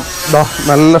ഇവിടേക്ക് വരാം.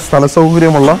 നല്ല സ്ഥല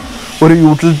സൗകര്യമുള്ള ഒരു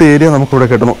യൂട്ടിലിറ്റി ഏരിയ നമുക്കിവിടെ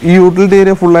കിട്ടുന്നു. ഈ യൂട്ടിലിറ്റി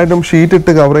ഏരിയ ഫുള്ളായിട്ടും ഷീറ്റ്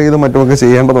ഇട്ട് കവർ ചെയ്ത് മറ്റുമൊക്കെ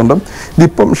ചെയ്യേണ്ടതുണ്ട്.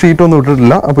 ഇതിപ്പം ഷീറ്റൊന്നും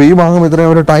ഇട്ടിട്ടില്ല. അപ്പോൾ ഈ ഭാഗം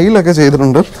ഇത്രയും ഒരു ടൈലൊക്കെ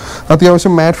ചെയ്തിട്ടുണ്ട്.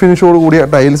 അത്യാവശ്യം മാറ്റ് ഫിനിഷോട് കൂടിയ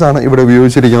ടൈൽസാണ് ഇവിടെ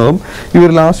ഉപയോഗിച്ചിരിക്കുന്നതും. ഈ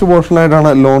ഒരു ലാസ്റ്റ് പോർഷനായിട്ടാണ്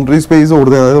ലോണ്ട്രി സ്പേസ്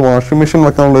കൊടുത്തത്. അതായത് വാഷിംഗ് മെഷീൻ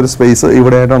വെക്കാനുള്ള ഒരു സ്പേസ്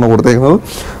ഇവിടെ ആയിട്ടാണ് കൊടുത്തേക്കുന്നത്.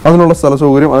 അതിനുള്ള സ്ഥല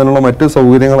സൗകര്യം, അതിനുള്ള മറ്റ്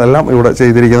സൗകര്യങ്ങളെല്ലാം ഇവിടെ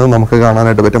ചെയ്തിരിക്കുന്നത് നമുക്ക്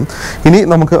കാണാനായിട്ട് പറ്റും. ഇനി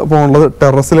നമുക്ക് പോകാനുള്ളത്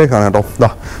ടെറസിലേക്കാണ്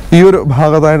കേട്ടോ. ഈ ഒരു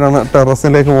ഭാഗത്തായിട്ടാണ്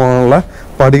ടെറസിലേക്ക് പോകാനുള്ള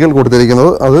പടികൾ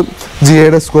കൊടുത്തിരിക്കുന്നത്. അത്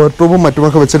GIയുടെ സ്ക്വയർ ട്യൂബും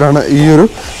മറ്റുമൊക്കെ വെച്ചിട്ടാണ് ഈ ഒരു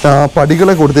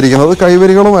പടികളെ കൊടുത്തിരിക്കുന്നത്.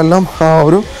 കൈവരികളും എല്ലാം ആ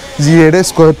ഒരു GIയുടെ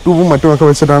സ്ക്വയർ ട്യൂബും മറ്റുമൊക്കെ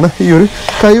വെച്ചിട്ടാണ് ഈ ഒരു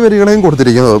കൈവരികളെയും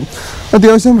കൊടുത്തിരിക്കുന്നത്.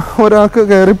 അത്യാവശ്യം ഒരാൾക്ക്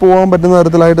കയറി പോകാൻ പറ്റുന്ന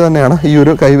തരത്തിലായിട്ട് തന്നെയാണ് ഈ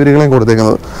ഒരു കൈവരികളെയും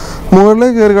കൊടുത്തിരിക്കുന്നത്.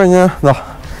 മുകളിലേക്ക് കയറി കഴിഞ്ഞാൽ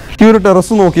ഈ ഒരു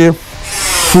ടെറസ് നോക്കിയേ,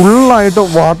 ഫുള്ളായിട്ട്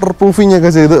വാട്ടർ പ്രൂഫിംഗ്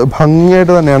ഒക്കെ ചെയ്ത്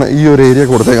ഭംഗിയായിട്ട് തന്നെയാണ് ഈ ഒരു ഏരിയ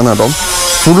കൊടുത്തേക്കുന്നത് കേട്ടോ.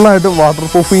 ഫുള്ളായിട്ട് വാട്ടർ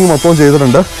പ്രൂഫിങ് മൊത്തം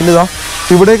ചെയ്തിട്ടുണ്ട്. പിന്നെ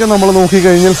ഇവിടേക്ക് നമ്മൾ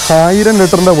നോക്കിക്കഴിഞ്ഞാൽ 1000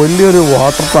 ലിറ്ററിൻ്റെ വലിയൊരു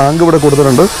വാട്ടർ ടാങ്ക് ഇവിടെ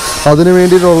കൊടുത്തിട്ടുണ്ട്. അതിന്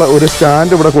വേണ്ടിയിട്ടുള്ള ഒരു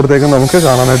സ്റ്റാൻഡ് ഇവിടെ കൊടുത്തേക്കുന്നത് നമുക്ക്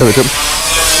കാണാനായിട്ട് പറ്റും.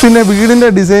 പിന്നെ വീടിൻ്റെ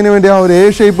ഡിസൈന് വേണ്ടി ആ ഒരു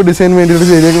ഷേപ്പ് ഡിസൈൻ വേണ്ടിയിട്ട്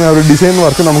ചെയ്തേക്കുന്ന ആ ഒരു ഡിസൈൻ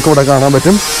വർക്ക് നമുക്കിവിടെ കാണാൻ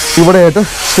പറ്റും. ഇവിടെയായിട്ട്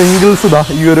ഷിംഗിൾസ്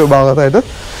ഈ ഒരു ഭാഗത്തായിട്ട്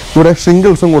ഇവിടെ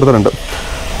ഷിംഗിൾസും കൊടുത്തിട്ടുണ്ട്.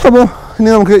 അപ്പോൾ ഇനി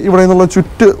നമുക്ക് ഇവിടെ നിന്നുള്ള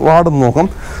ചുറ്റുപാടൊന്ന് നോക്കാം.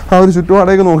 ആ ഒരു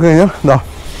ചുറ്റുപാടേക്ക് നോക്കിക്കഴിഞ്ഞാൽ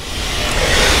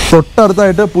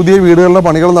തൊട്ടടുത്തായിട്ട് പുതിയ വീടുകളുടെ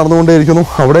പണികൾ നടന്നുകൊണ്ടേയിരിക്കുന്നു.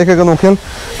 അവിടേക്കൊക്കെ നോക്കിയാൽ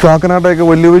കാക്കനാട്ടൊക്കെ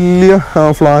വലിയ വലിയ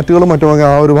ഫ്ലാറ്റുകളും മറ്റുമൊക്കെ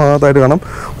ആ ഒരു ഭാഗത്തായിട്ട് കാണാം.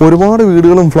 ഒരുപാട്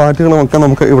വീടുകളും ഫ്ലാറ്റുകളും ഒക്കെ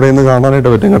നമുക്ക് ഇവിടെ നിന്ന് കാണാനായിട്ട്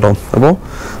പറ്റും കേട്ടോ. അപ്പോൾ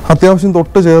അത്യാവശ്യം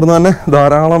തൊട്ട് ചേർന്ന് തന്നെ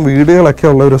ധാരാളം വീടുകളൊക്കെ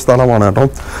ഉള്ള ഒരു സ്ഥലമാണ് കേട്ടോ.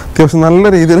 അത്യാവശ്യം നല്ല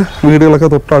രീതിയിൽ വീടുകളൊക്കെ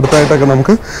തൊട്ടടുത്തായിട്ടൊക്കെ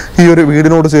നമുക്ക് ഈ ഒരു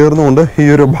വീടിനോട് ചേർന്നുകൊണ്ട് ഈ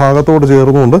ഒരു ഭാഗത്തോട്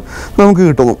ചേർന്നുകൊണ്ട് നമുക്ക്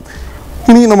കിട്ടുന്നു.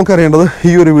 ഇനി നമുക്കറിയേണ്ടത്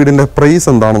ഈ ഒരു വീടിൻ്റെ പ്രൈസ്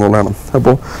എന്താണെന്നുള്ളതാണ്.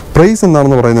 അപ്പോൾ പ്രൈസ്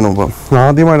എന്താണെന്ന് പറയുന്നതിന് മുമ്പ്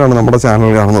ആദ്യമായിട്ടാണ് നമ്മുടെ ചാനൽ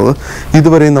കാണുന്നത്,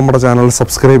 ഇതുവരെയും നമ്മുടെ ചാനൽ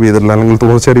സബ്സ്ക്രൈബ് ചെയ്തിട്ടില്ല, അല്ലെങ്കിൽ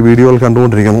തുടർച്ചയായിട്ട് വീഡിയോകൾ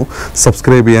കണ്ടുകൊണ്ടിരിക്കുന്നു,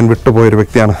 സബ്സ്ക്രൈബ് ചെയ്യാൻ വിട്ടുപോയൊരു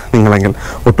വ്യക്തിയാണ് നിങ്ങളെങ്കിൽ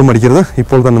ഒട്ടും മടിക്കരുത്,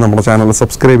 ഇപ്പോൾ തന്നെ നമ്മുടെ ചാനൽ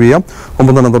സബ്സ്ക്രൈബ് ചെയ്യാം.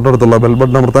 ഒപ്പം തന്നെ തൊട്ടടുത്തുള്ള ബെൽ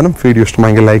ബട്ടൺ അമർത്താനും, വീഡിയോ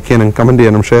ഇഷ്ടമായെങ്കിൽ ലൈക്ക് ചെയ്യാനും കമൻറ്റ്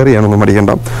ചെയ്യാനും ഷെയർ ചെയ്യാനൊന്നും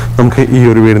മടിക്കണ്ട. നമുക്ക് ഈ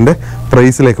ഒരു വീടിൻ്റെ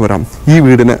പ്രൈസിലേക്ക് വരാം. ഈ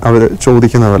വീടിന് അവർ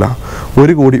ചോദിക്കുന്ന വില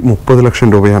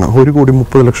 1,30,00,000 രൂപയാണ്.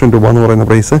 1,30,00,000 രൂപ എന്ന് പറയുന്ന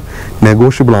പ്രൈസ്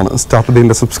നെഗോഷ്യബിൾ ആണ്. സ്റ്റാർട്ട്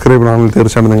ഡീലിൻ്റെ സബ്സ്ക്രൈബർ ആണെങ്കിൽ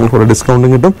തീർച്ചയായിട്ടും നിങ്ങൾക്ക് ഒരു ഡിസ്കൗണ്ടും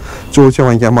കിട്ടും. ചോദിച്ചാൽ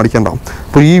വാങ്ങിക്കാൻ മടിക്കണ്ട.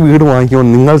 അപ്പോൾ ഈ വീട് വാങ്ങിക്കുമ്പോൾ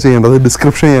നിങ്ങൾ ചെയ്യേണ്ടത്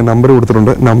ഡിസ്ക്രിപ്ഷനിൽ ഞാൻ നമ്പർ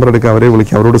കൊടുത്തിട്ടുണ്ട്, നമ്പർ എടുക്കുക, അവരെ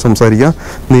വിളിക്കുക, അവരോട് സംസാരിക്കുക,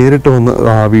 നേരിട്ട് വന്ന്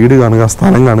വീട് കാണുക,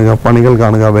 സ്ഥലം കാണുക, പണികൾ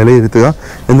കാണുക, വിലയിരുത്തുക,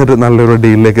 എന്നിട്ട് നല്ലൊരു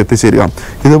ഡീലിലേക്ക് എത്തിച്ചേരുക.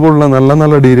 ഇതുപോലുള്ള നല്ല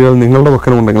നല്ല ഡീലുകൾ നിങ്ങളുടെ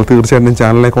പക്കലുണ്ടെങ്കിൽ തീർച്ചയായിട്ടും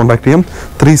ചാനലിനെ കോൺടാക്ട് ചെയ്യാം.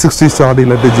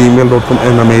 360stardeal@gmail.com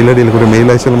എന്ന മെയിൽ ഐ ഡിയിൽ ഒരു മെയിൽ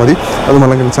അയച്ചാൽ മതി.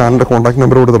 അതുമല്ലെങ്കിൽ ചാനലിൻ്റെ കോൺടാക്ട്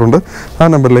നമ്പർ കൊടുത്തിട്ടുണ്ട്,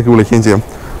 ആ നമ്പറിലേക്ക് വിളിക്കുകയും ചെയ്യാം.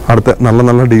 അടുത്ത നല്ല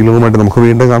നല്ല ഡീലുകളുമായിട്ട് നമുക്ക്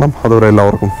വീണ്ടും കാണാം. അതുവരെ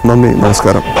എല്ലാവർക്കും നന്ദി,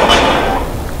 നമസ്കാരം.